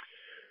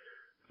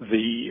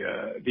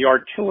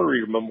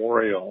artillery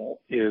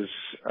memorial has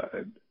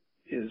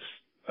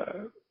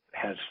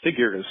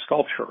figured a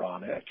sculpture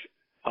on it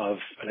of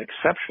an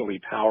exceptionally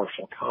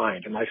powerful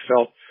kind, and I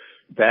felt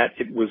that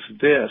it was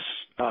this,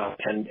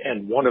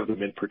 and one of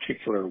them in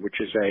particular, which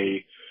is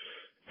a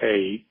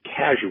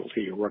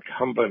casualty, a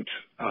recumbent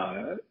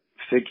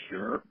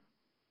figure,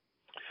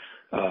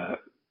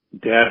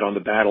 dead on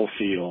the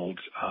battlefield,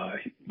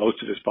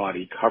 most of his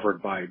body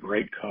covered by a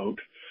greatcoat,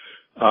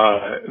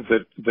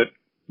 that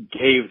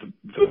gave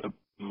the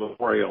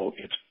memorial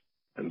its,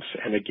 and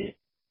again,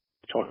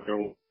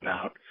 talking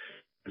about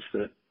is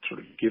that sort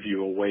of give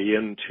you a way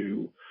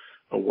into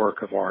a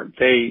work of art.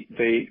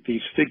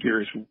 These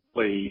figures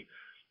really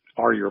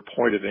are your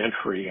point of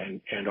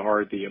entry and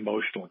are the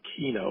emotional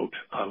keynote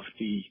of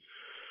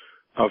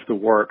the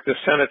work. The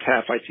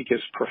cenotaph, I think,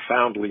 is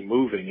profoundly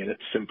moving in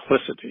its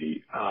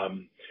simplicity,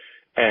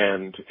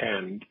 and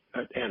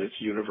its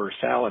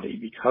universality.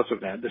 Because of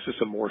that, this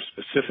is a more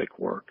specific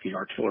work, the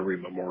Artillery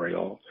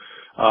Memorial,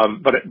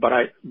 but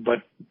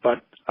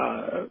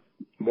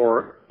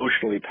more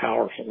emotionally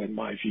powerful in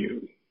my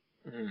view.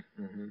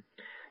 Mm-hmm.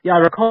 Yeah, I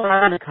recall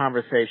having a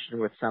conversation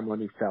with someone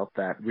who felt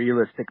that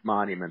realistic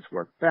monuments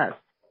work best.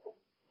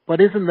 But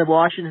isn't the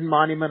Washington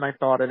Monument, I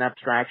thought, an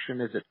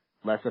abstraction? Is it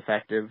less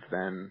effective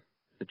than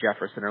the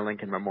Jefferson or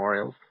Lincoln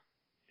memorials?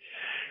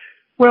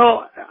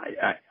 Well,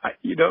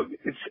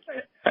 it's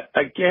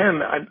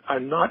again,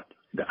 I'm not.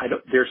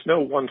 There's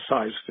no one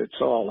size fits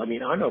all. I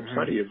mean, I know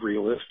plenty of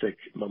realistic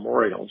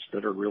memorials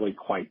that are really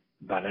quite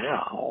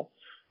banal,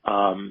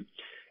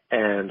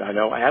 and I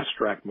know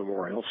abstract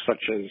memorials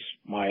such as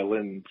Maya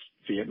Lin's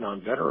Vietnam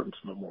Veterans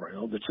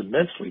Memorial that's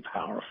immensely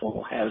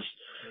powerful,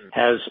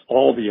 has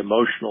all the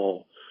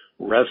emotional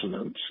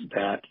resonance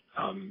that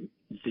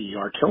the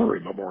Artillery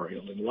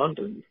Memorial in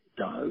London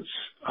does.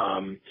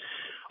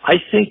 I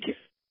think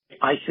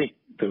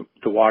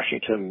the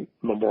Washington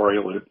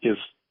Memorial is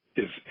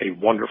a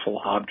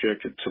wonderful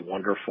object. It's a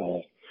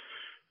wonderful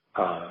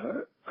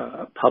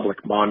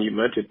public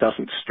monument. It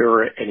doesn't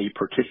stir any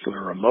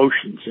particular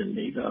emotions in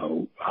me,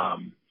 though,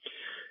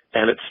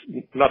 and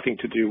it's nothing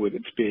to do with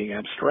its being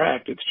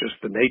abstract. It's just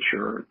the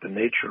nature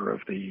of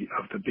the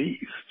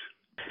beast.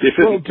 This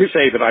isn't to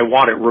say that I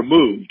want it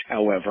removed,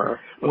 however.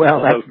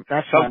 Well,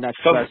 that's my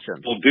next question. Some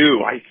people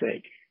do, I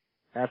think.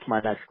 That's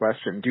my next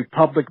question. Do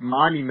public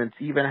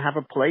monuments even have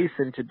a place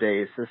in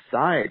today's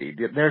society?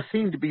 There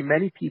seem to be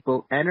many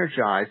people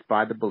energized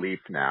by the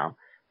belief now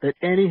that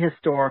any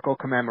historical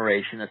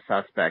commemoration is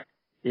suspect,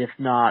 if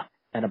not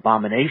an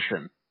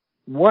abomination.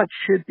 What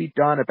should be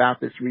done about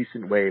this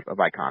recent wave of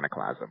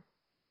iconoclasm?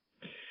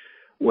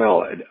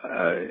 Well,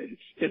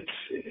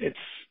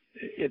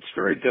 it's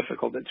very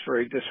difficult. It's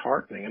very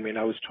disheartening. I mean,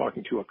 I was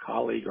talking to a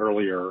colleague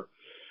earlier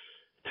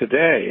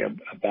today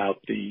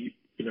about the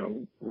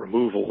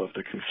removal of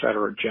the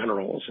Confederate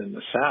generals in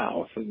the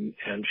South, and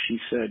she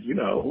said,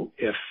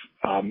 if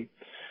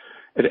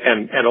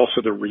and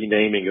also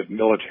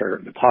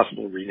the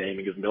possible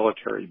renaming of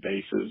military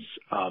bases,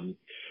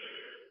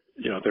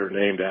 they're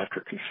named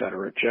after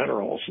Confederate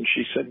generals, and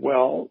she said,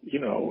 well,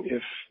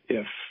 if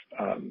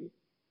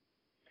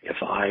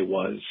I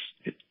was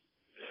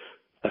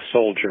a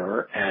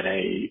soldier at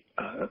a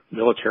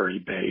military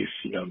base,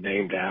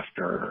 named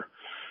after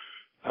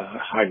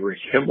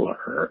Heinrich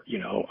Himmler,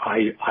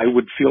 I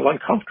would feel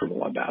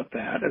uncomfortable about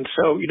that. And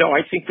so,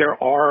 I think there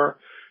are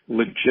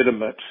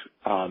legitimate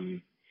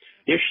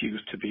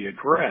issues to be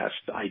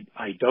addressed.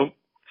 I don't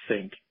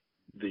think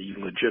the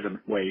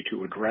legitimate way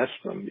to address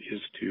them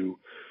is to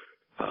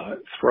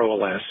throw a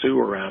lasso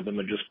around them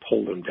and just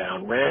pull them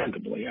down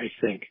randomly. I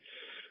think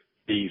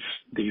these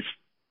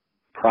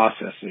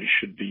processes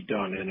should be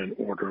done in an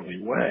orderly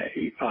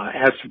way.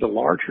 As to the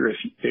larger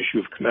issue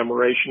of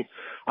commemoration,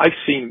 I've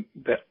seen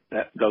that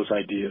those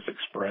ideas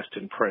expressed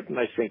in print, and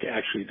I think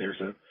actually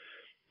there's a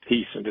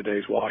piece in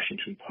today's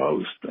Washington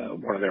Post.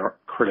 One of their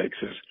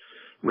critics is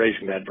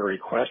raising that very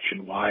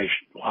question: why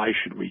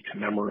should we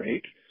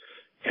commemorate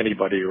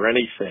anybody or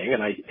anything?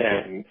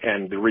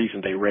 And the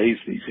reason they raise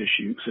these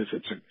issues is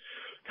it's a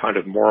kind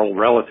of moral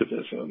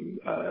relativism.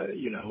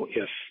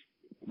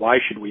 Why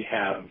should we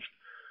have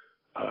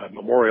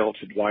memorial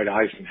to Dwight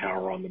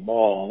Eisenhower on the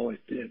mall?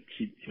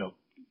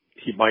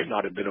 He might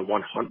not have been a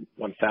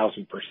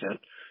 1,000%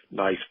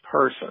 nice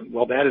person.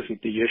 Well, that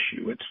isn't the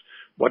issue. It's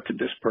what did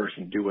this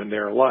person do in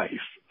their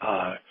life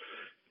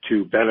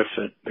to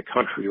benefit the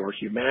country or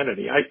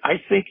humanity? I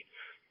think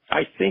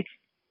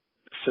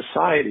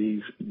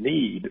societies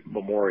need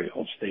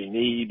memorials. They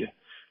need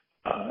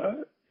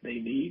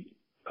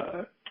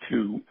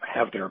to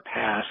have their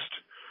past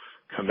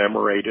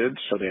commemorated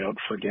so they don't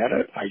forget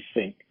it. I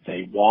think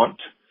they want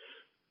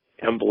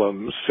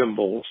emblems,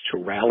 symbols to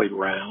rally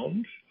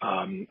around.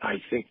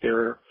 I think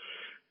they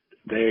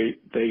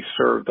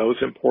serve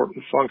those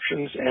important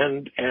functions,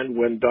 and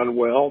when done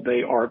well,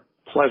 they are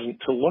pleasant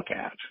to look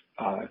at.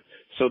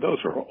 So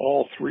those are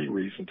all three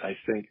reasons I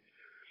think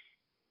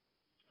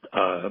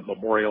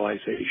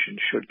memorialization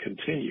should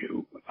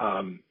continue.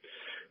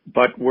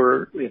 But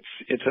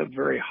it's a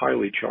very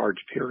highly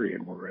charged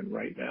period we're in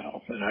right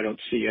now, and I don't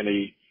see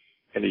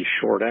any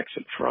short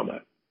exit from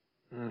it.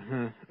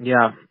 Mm-hmm.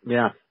 Yeah.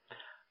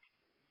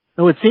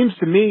 No, it seems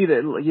to me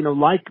that,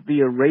 like the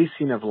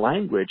erasing of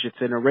language,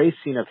 it's an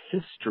erasing of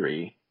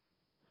history,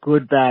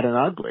 good, bad, and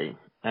ugly.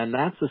 And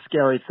that's a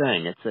scary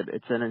thing. It's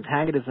an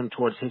antagonism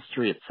towards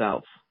history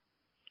itself.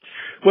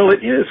 Well,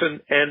 it is.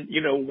 And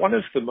one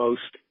of the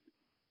most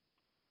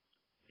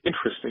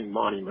interesting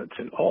monuments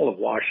in all of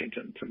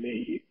Washington to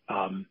me,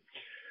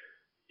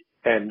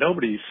 and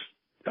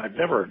I've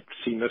never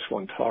seen this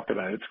one talked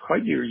about. It's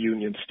quite near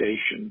Union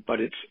Station, but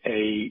it's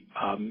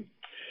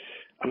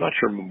I'm not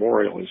sure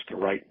memorial is the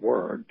right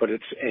word, but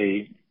it's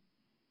a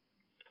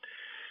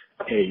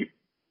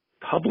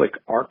public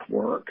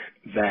artwork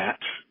that,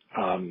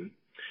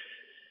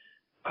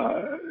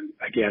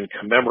 again,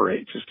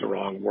 commemorates is the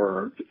wrong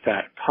word,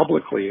 that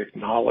publicly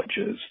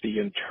acknowledges the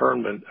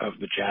internment of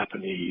the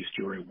Japanese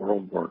during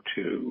World War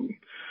II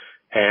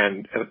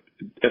and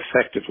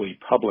effectively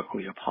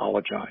publicly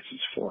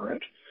apologizes for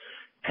it.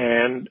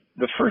 And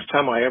the first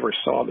time I ever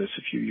saw this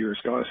a few years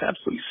ago, I was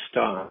absolutely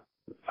stunned.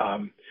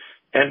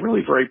 And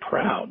really very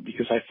proud,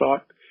 because I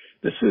thought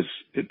this is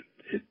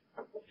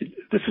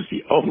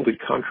the only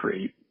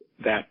country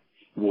that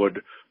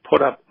would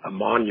put up a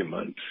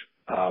monument,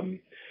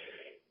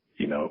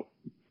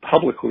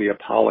 publicly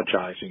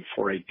apologizing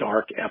for a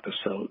dark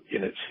episode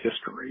in its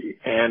history.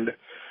 And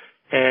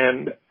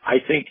I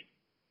think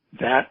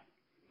that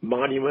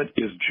monument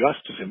is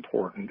just as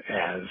important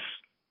as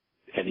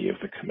any of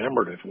the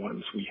commemorative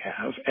ones we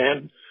have,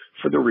 and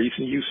for the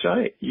reason you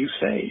say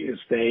is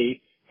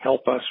they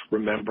help us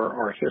remember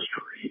our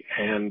history,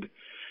 and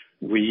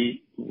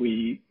we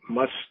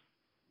must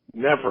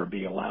never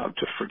be allowed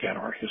to forget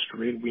our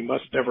history, and we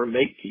must never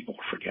make people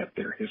forget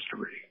their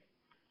history.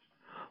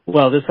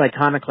 Well, this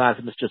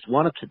iconoclasm is just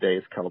one of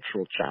today's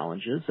cultural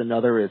challenges.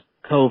 Another is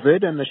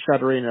COVID and the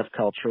shuttering of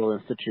cultural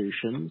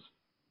institutions.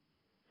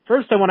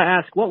 First, I want to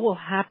ask, what will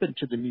happen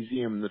to the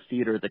museum, the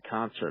theater, the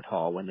concert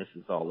hall when this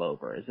is all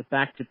over? Is it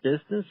back to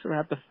business, or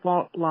have the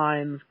fault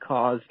lines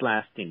caused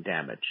lasting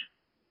damage?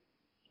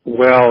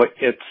 Well,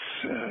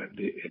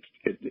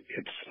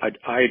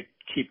 I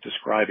keep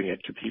describing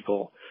it to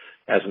people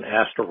as an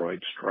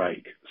asteroid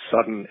strike,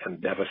 sudden and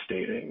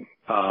devastating.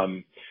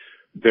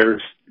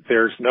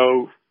 There's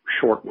no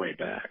short way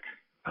back.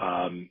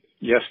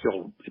 Yes,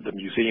 the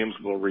museums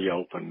will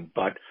reopen,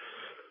 but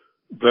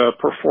the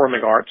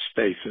performing arts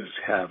spaces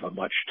have a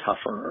much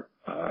tougher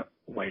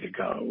way to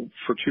go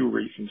for two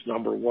reasons.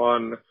 Number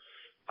one,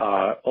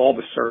 all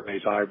the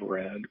surveys I've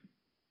read,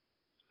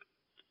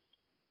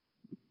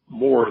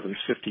 more than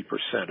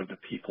 50% of the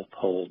people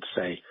polled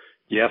say,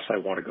 yes, I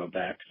want to go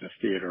back to the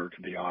theater,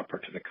 to the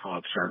opera, to the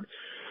concert,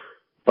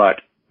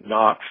 but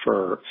not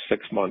for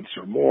 6 months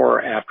or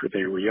more after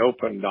they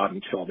reopen, not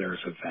until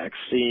there's a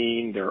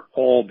vaccine. There are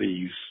all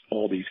these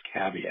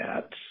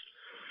caveats.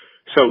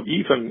 So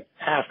even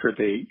after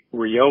they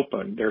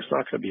reopen, there's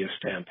not going to be a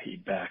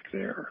stampede back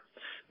there.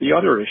 The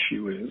other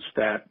issue is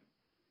that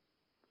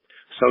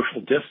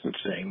social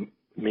distancing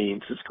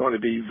means it's going to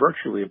be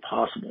virtually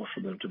impossible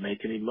for them to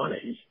make any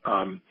money.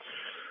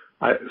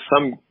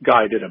 Some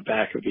guy did a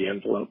back of the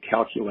envelope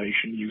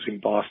calculation using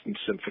Boston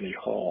Symphony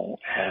Hall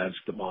as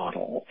the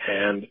model,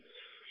 and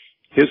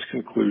his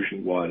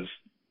conclusion was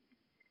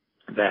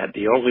that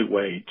the only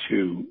way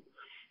to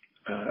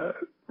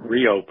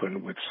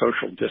reopen with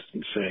social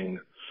distancing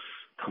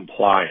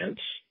compliance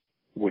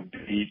would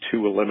be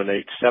to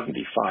eliminate 75%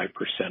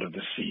 of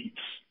the seats.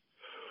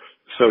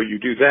 So you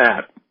do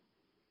that,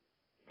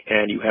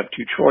 and you have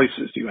two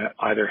choices. You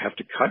either have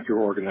to cut your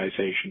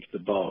organization to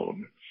the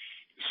bone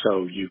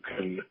so you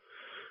can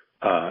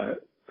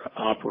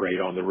operate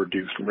on the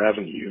reduced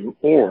revenue,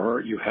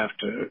 or you have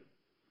to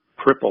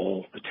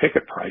triple the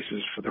ticket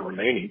prices for the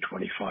remaining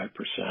 25%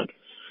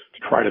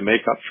 to try to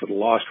make up for the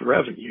lost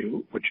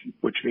revenue,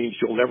 which means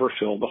you'll never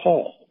fill the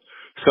hall.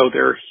 So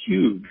there are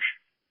huge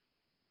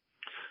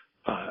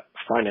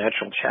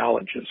financial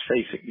challenges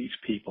facing these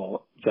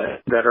people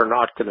that are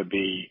not going to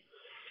be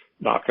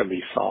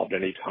solved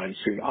anytime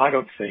soon. I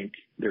don't think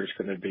there's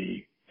going to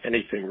be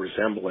anything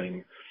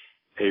resembling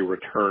a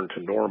return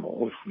to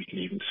normal, if we can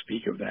even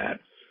speak of that,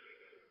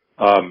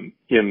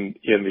 in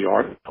the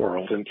art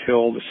world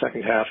until the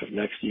second half of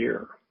next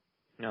year.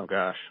 Oh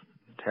gosh,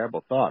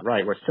 terrible thought.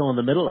 Right, we're still in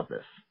the middle of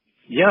this.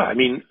 Yeah, I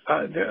mean,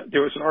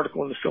 there was an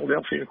article in the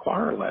Philadelphia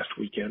Inquirer last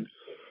weekend.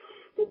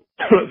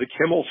 The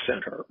Kimmel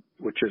Center,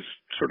 which is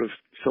sort of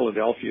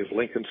Philadelphia's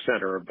Lincoln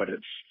Center, but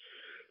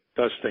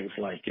does things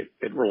like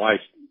it relies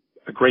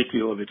a great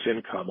deal of its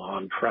income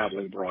on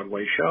traveling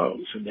Broadway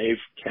shows, and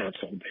they've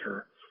canceled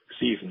their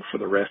season for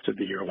the rest of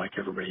the year like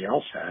everybody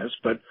else has.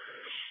 But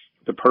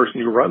the person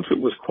who runs it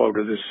was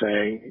quoted as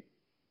saying,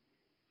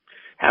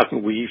 "How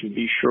can we even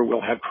be sure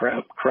we'll have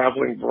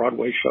traveling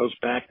Broadway shows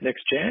back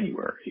next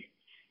January?"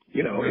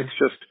 You know, It's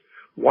just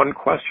one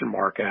question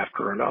mark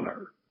after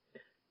another.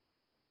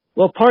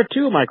 Well, part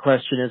two of my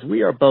question is,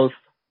 we are both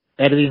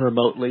editing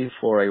remotely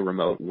for a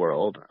remote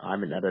world.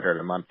 I'm an editor at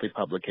a monthly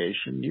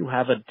publication. You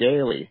have a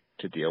daily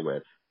to deal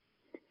with.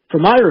 For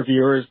my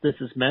reviewers, this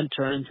is meant to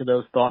turn into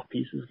those thought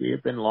pieces we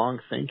have been long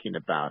thinking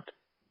about.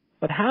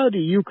 But how do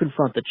you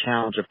confront the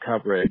challenge of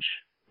coverage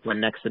when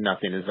next to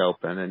nothing is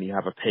open and you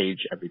have a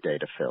page every day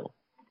to fill?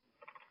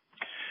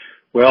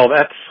 Well,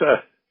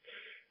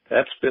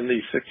 that's been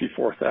the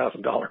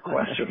 $64,000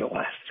 question the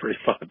last 3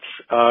 months.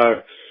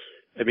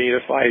 I mean,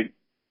 if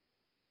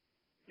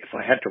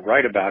I had to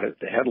write about it,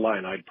 the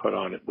headline I'd put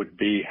on it would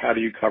be, "How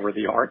do you cover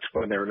the arts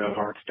when there are no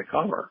arts to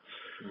cover?"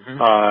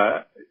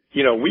 Mm-hmm.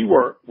 You know, we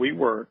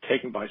were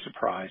taken by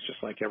surprise,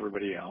 just like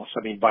everybody else.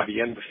 I mean, by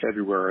the end of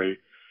February,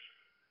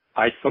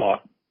 I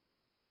thought,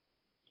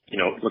 you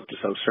know, it looked as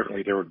though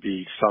certainly there would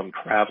be some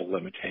travel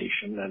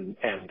limitation,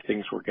 and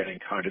things were getting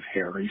kind of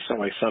hairy.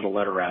 So I sent a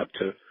letter out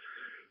to,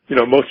 you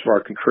know, most of our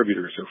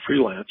contributors are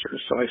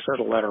freelancers. So I sent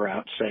a letter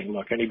out saying,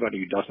 look, anybody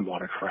who doesn't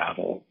want to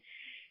travel,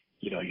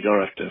 you know, you don't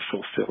have to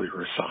fulfill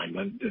your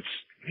assignment.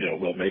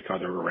 We'll make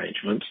other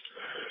arrangements.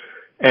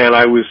 And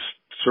I was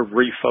sort of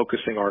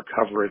refocusing our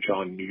coverage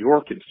on New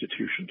York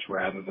institutions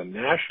rather than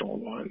national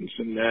ones.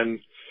 And then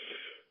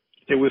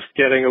it was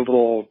getting a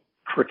little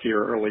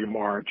trickier early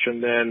March.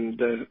 And then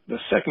the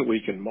second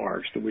week in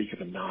March, the week of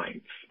the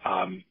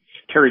 9th,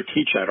 Terry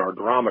Teachat, our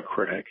drama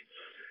critic,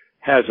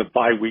 has a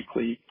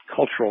biweekly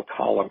cultural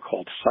column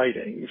called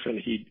Sightings. And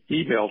he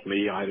emailed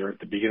me either at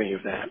the beginning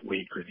of that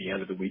week or the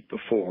end of the week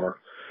before,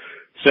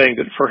 saying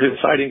that for his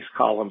Sightings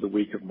column the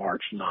week of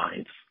March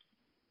 9th,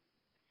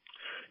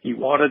 he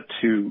wanted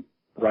to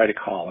write a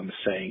column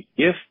saying,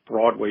 if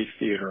Broadway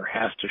theater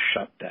has to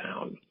shut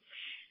down,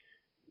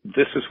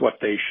 this is what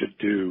they should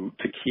do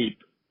to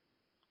keep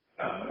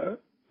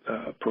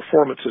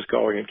performances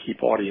going and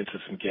keep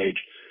audiences engaged,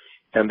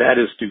 and that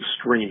is do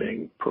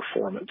streaming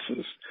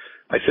performances.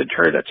 I said,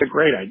 Terry, that's a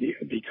great idea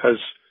because,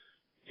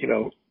 you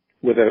know,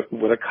 with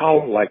a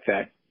column like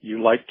that,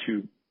 you like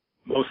to,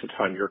 most of the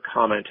time you're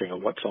commenting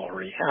on what's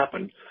already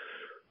happened,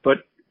 but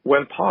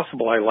when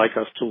possible, I like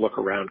us to look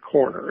around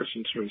corners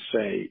and sort of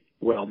say,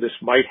 well, this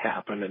might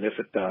happen, and if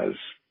it does,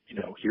 you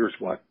know, here's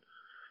what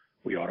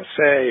we ought to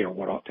say or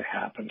what ought to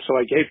happen. So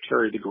I gave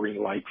Terry the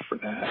green light for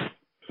that.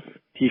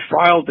 He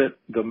filed it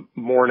the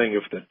morning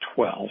of the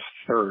 12th,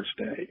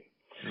 Thursday.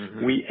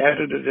 Mm-hmm. We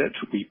edited it.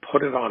 We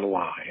put it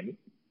online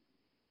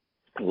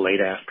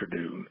late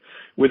afternoon.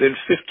 Within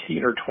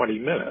 15 or 20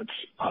 minutes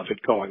of it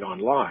going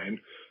online,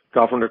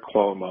 Governor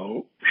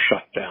Cuomo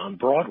shut down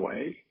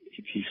Broadway.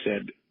 He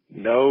said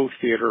no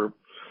theater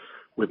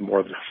with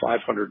more than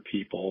 500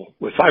 people,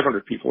 with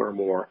 500 people or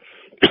more,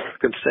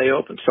 can stay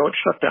open. So it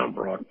shut down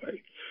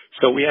Broadway.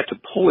 So we had to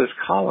pull his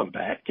column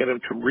back, get him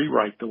to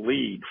rewrite the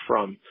lead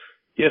from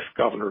if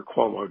Governor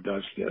Cuomo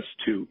does this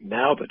to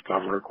now that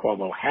Governor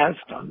Cuomo has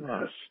done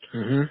this.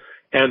 Mm-hmm.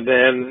 And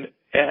then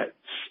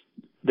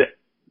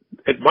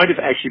it might have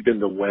actually been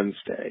the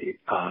Wednesday.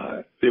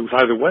 It was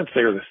either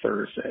Wednesday or the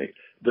Thursday.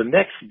 The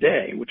next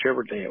day,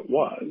 whichever day it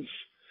was,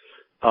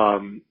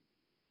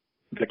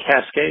 the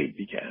cascade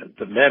began.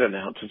 The Met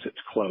announces its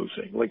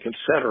closing. Lincoln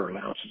Center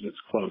announces its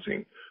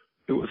closing.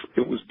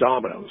 It was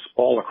dominoes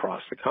all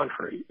across the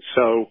country.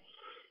 So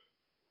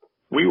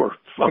we were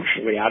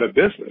functionally out of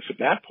business at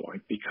that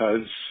point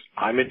because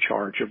I'm in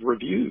charge of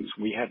reviews.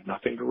 We had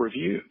nothing to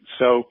review.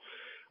 So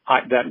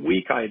that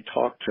week I had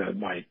talked to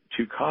my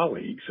two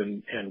colleagues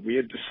and we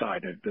had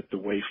decided that the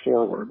way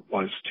forward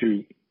was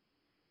to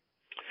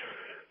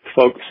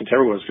focus, since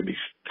everyone was going to be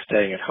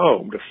staying at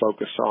home to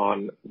focus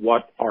on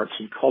what arts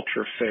and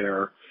culture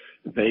fair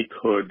they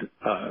could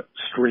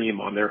stream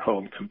on their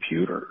home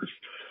computers.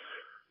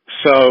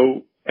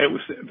 So it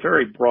was a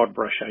very broad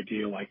brush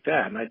idea like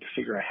that, and I had to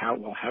figure out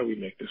how do we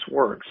make this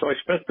work. So I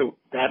spent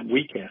that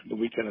weekend, the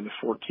weekend of the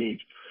 14th,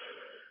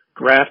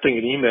 drafting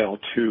an email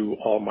to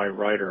all my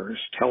writers,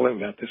 telling them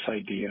about this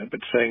idea,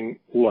 but saying,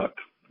 look,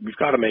 we've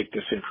got to make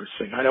this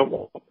interesting. I don't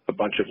want a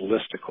bunch of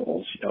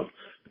listicles,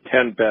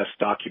 10 best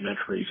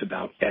documentaries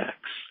about X.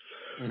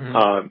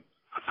 Mm-hmm.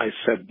 I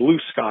said, blue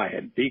sky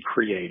it, be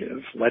creative.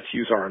 Let's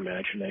use our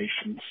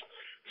imaginations.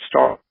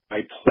 Start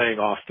by playing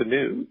off the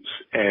news.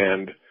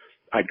 And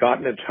I'd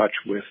gotten in touch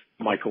with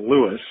Michael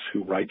Lewis,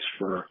 who writes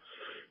for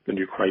the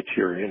New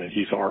Criterion, and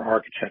he's our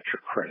architecture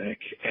critic.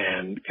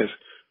 And because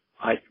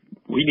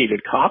we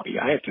needed copy,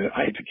 I had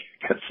to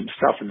get some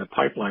stuff in the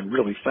pipeline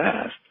really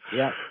fast.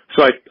 Yeah.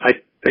 So I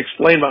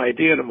explained my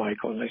idea to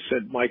Michael, and I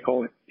said,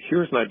 Michael,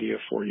 here's an idea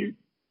for you.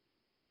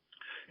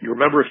 You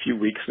remember a few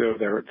weeks ago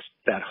there was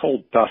that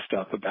whole dust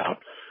up about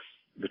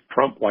the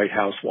Trump White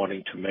House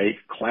wanting to make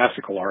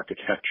classical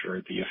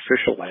architecture the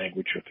official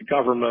language of the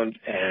government,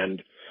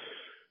 and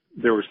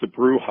there was the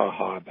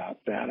brouhaha about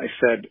that. I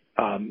said,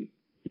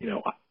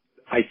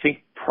 I think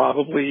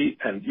probably,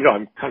 and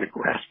I'm kind of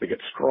grasping at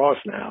straws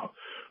now.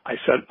 I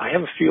said, I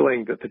have a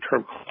feeling that the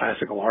term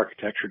classical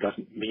architecture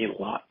doesn't mean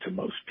a lot to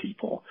most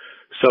people.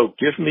 So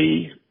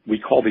we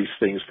call these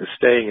things the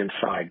staying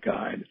inside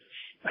guide.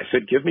 I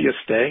said, give me a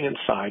staying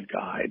inside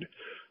guide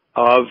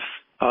of,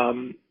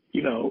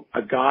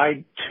 a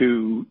guide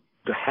to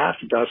the half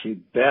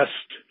dozen best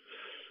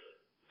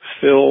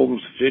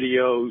films,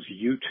 videos,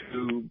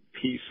 YouTube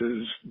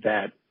pieces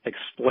that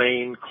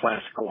explain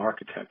classical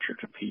architecture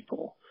to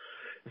people.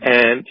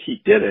 And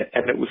he did it,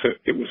 and it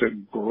was a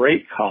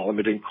great column.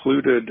 It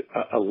included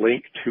a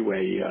link to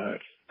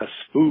a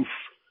spoof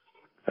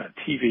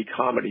TV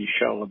comedy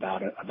show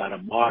about a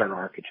modern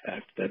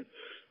architect that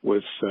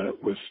was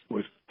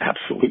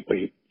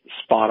absolutely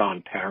spot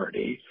on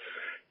parody.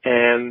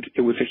 And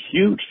it was a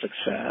huge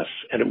success,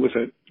 and it was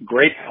a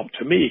great help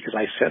to me because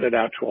I sent it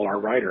out to all our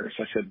writers.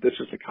 I said, this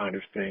is the kind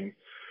of thing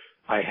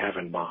I have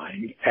in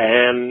mind.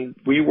 And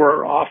we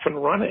were off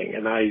and running,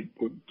 and I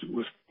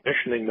was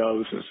commissioning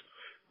those as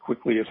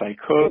quickly as I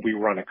could. We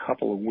run a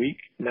couple a week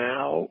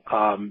now.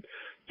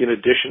 In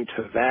addition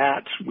to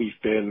that,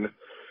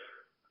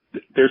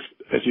 there's,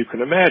 as you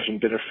can imagine,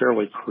 been a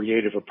fairly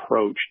creative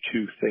approach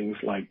to things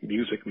like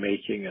music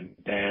making and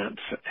dance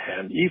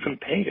and even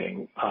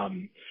painting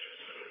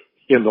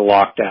in the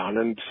lockdown.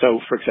 And so,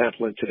 for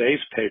example, in today's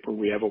paper,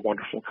 we have a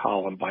wonderful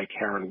column by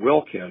Karen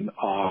Wilkin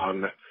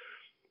on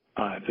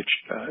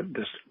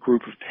this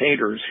group of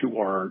painters who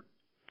are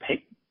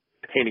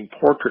painting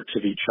portraits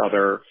of each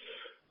other,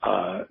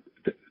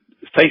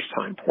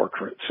 FaceTime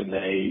portraits, and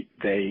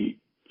they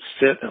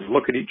sit and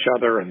look at each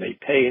other and they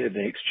paint and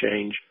they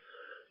exchange.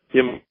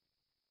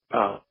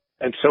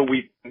 And so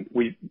we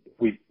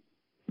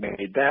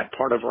made that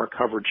part of our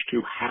coverage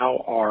too.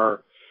 How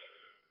are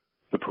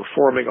the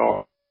performing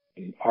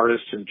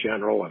artists in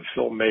general and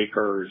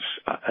filmmakers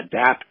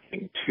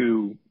adapting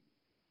to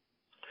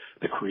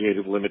the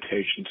creative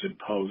limitations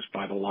imposed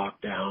by the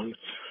lockdown?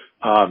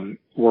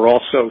 We're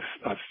also,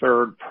 a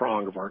third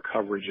prong of our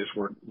coverage is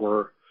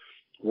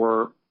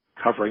we're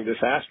covering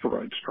this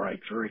asteroid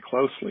strike very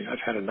closely. I've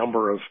had a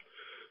number of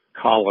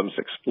columns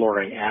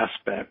exploring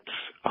aspects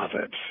of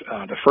it.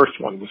 The first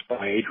one was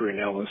by Adrian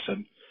Ellis,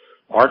 an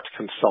arts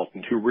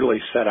consultant who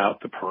really set out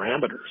the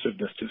parameters of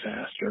this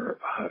disaster,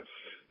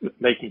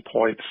 making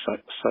points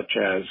such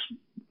as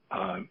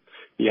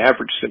the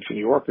average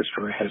symphony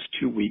orchestra has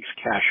 2 weeks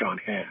cash on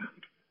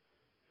hand.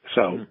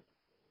 So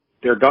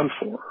they're done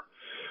for.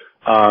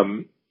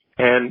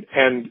 And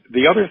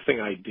the other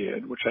thing I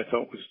did, which I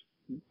thought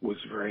was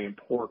very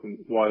important,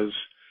 was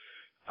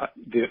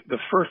the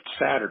first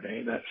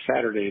Saturday, that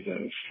Saturday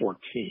the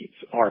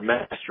 14th, our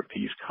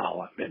Masterpiece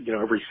column. And,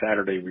 every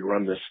Saturday we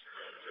run this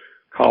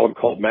column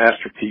called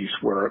Masterpiece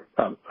where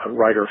a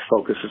writer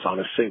focuses on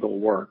a single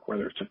work,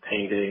 whether it's a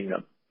painting,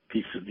 a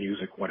piece of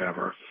music,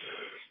 whatever.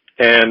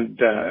 And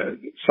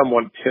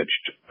someone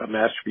pitched a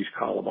Masterpiece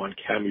column on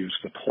Camus'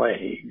 The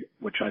Plague,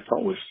 which I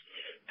thought was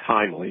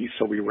timely.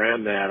 So we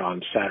ran that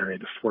on Saturday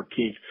the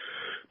 14th.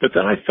 But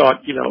then I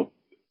thought,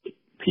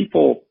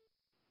 people,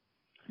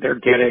 they're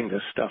getting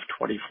this stuff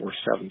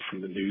 24/7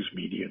 from the news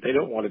media. They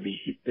don't want to be,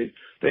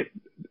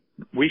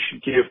 we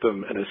should give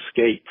them an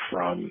escape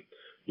from,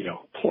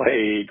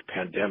 plague,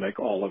 pandemic,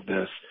 all of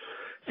this.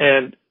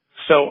 And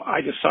so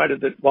I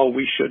decided that while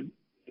we should,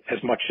 as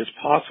much as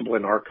possible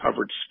in our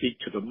coverage, speak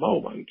to the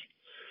moment,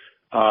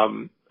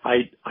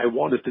 I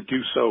wanted to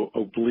do so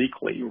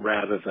obliquely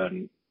rather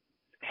than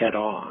head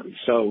on.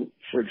 So,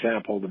 for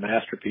example, the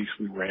Masterpiece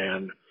we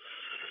ran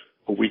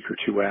a week or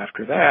two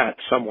after that,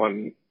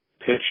 someone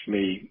pitched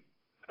me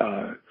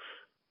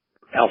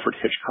Alfred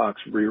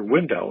Hitchcock's Rear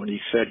Window, and he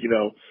said,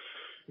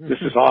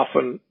 this is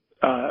often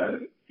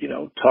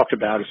talked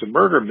about as a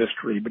murder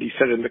mystery, but he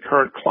said in the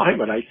current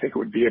climate, I think it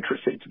would be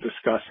interesting to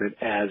discuss it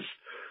as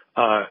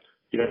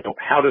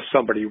how does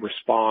somebody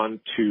respond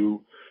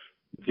to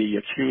the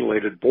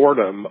accumulated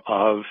boredom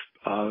of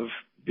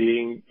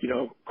being,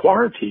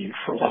 quarantined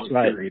for a long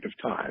period of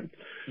time.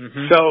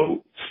 Mm-hmm.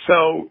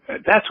 So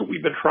that's what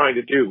we've been trying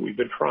to do. We've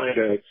been trying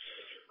to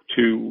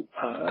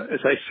as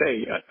I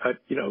say,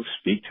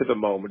 speak to the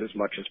moment as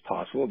much as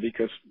possible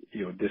because,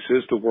 this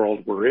is the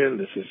world we're in.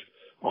 This is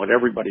on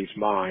everybody's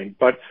mind,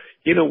 but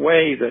in a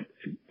way that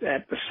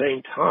at the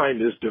same time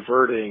is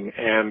diverting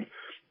and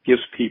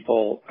gives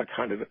people a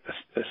kind of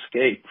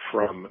escape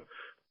from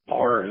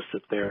bars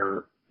that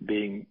they're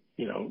being,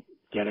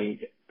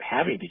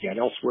 having to get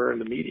elsewhere in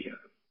the media.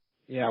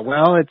 Yeah,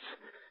 well, it's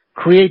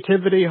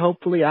creativity,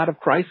 hopefully, out of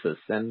crisis,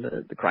 and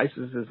the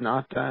crisis is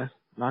not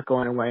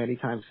going away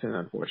anytime soon,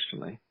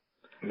 unfortunately.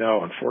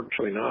 No,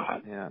 unfortunately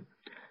not. Yeah.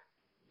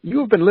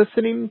 You have been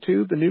listening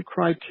to the New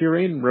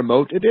Criterion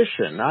Remote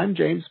Edition. I'm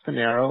James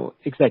Panero,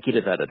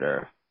 Executive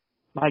Editor.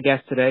 My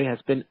guest today has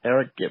been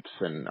Eric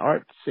Gibson,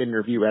 Arts and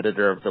Review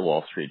Editor of the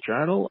Wall Street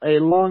Journal, a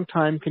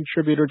longtime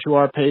contributor to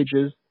our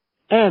pages,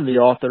 and the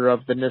author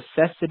of The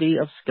Necessity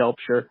of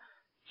Sculpture,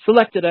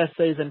 Selected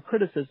Essays and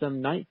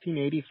Criticism,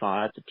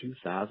 1985 to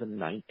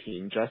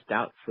 2019, just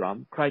out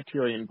from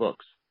Criterion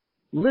Books.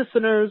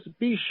 Listeners,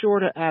 be sure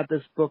to add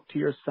this book to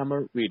your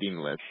summer reading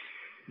list.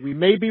 We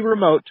may be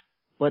remote,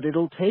 but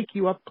it'll take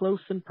you up close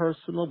and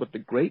personal with the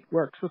great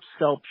works of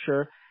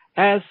sculpture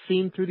as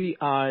seen through the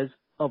eyes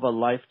of a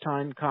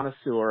lifetime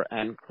connoisseur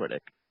and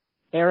critic.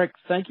 Eric,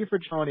 thank you for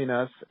joining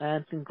us,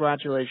 and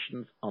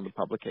congratulations on the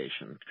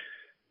publication.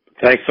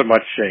 Thanks so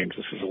much, James.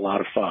 This was a lot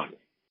of fun.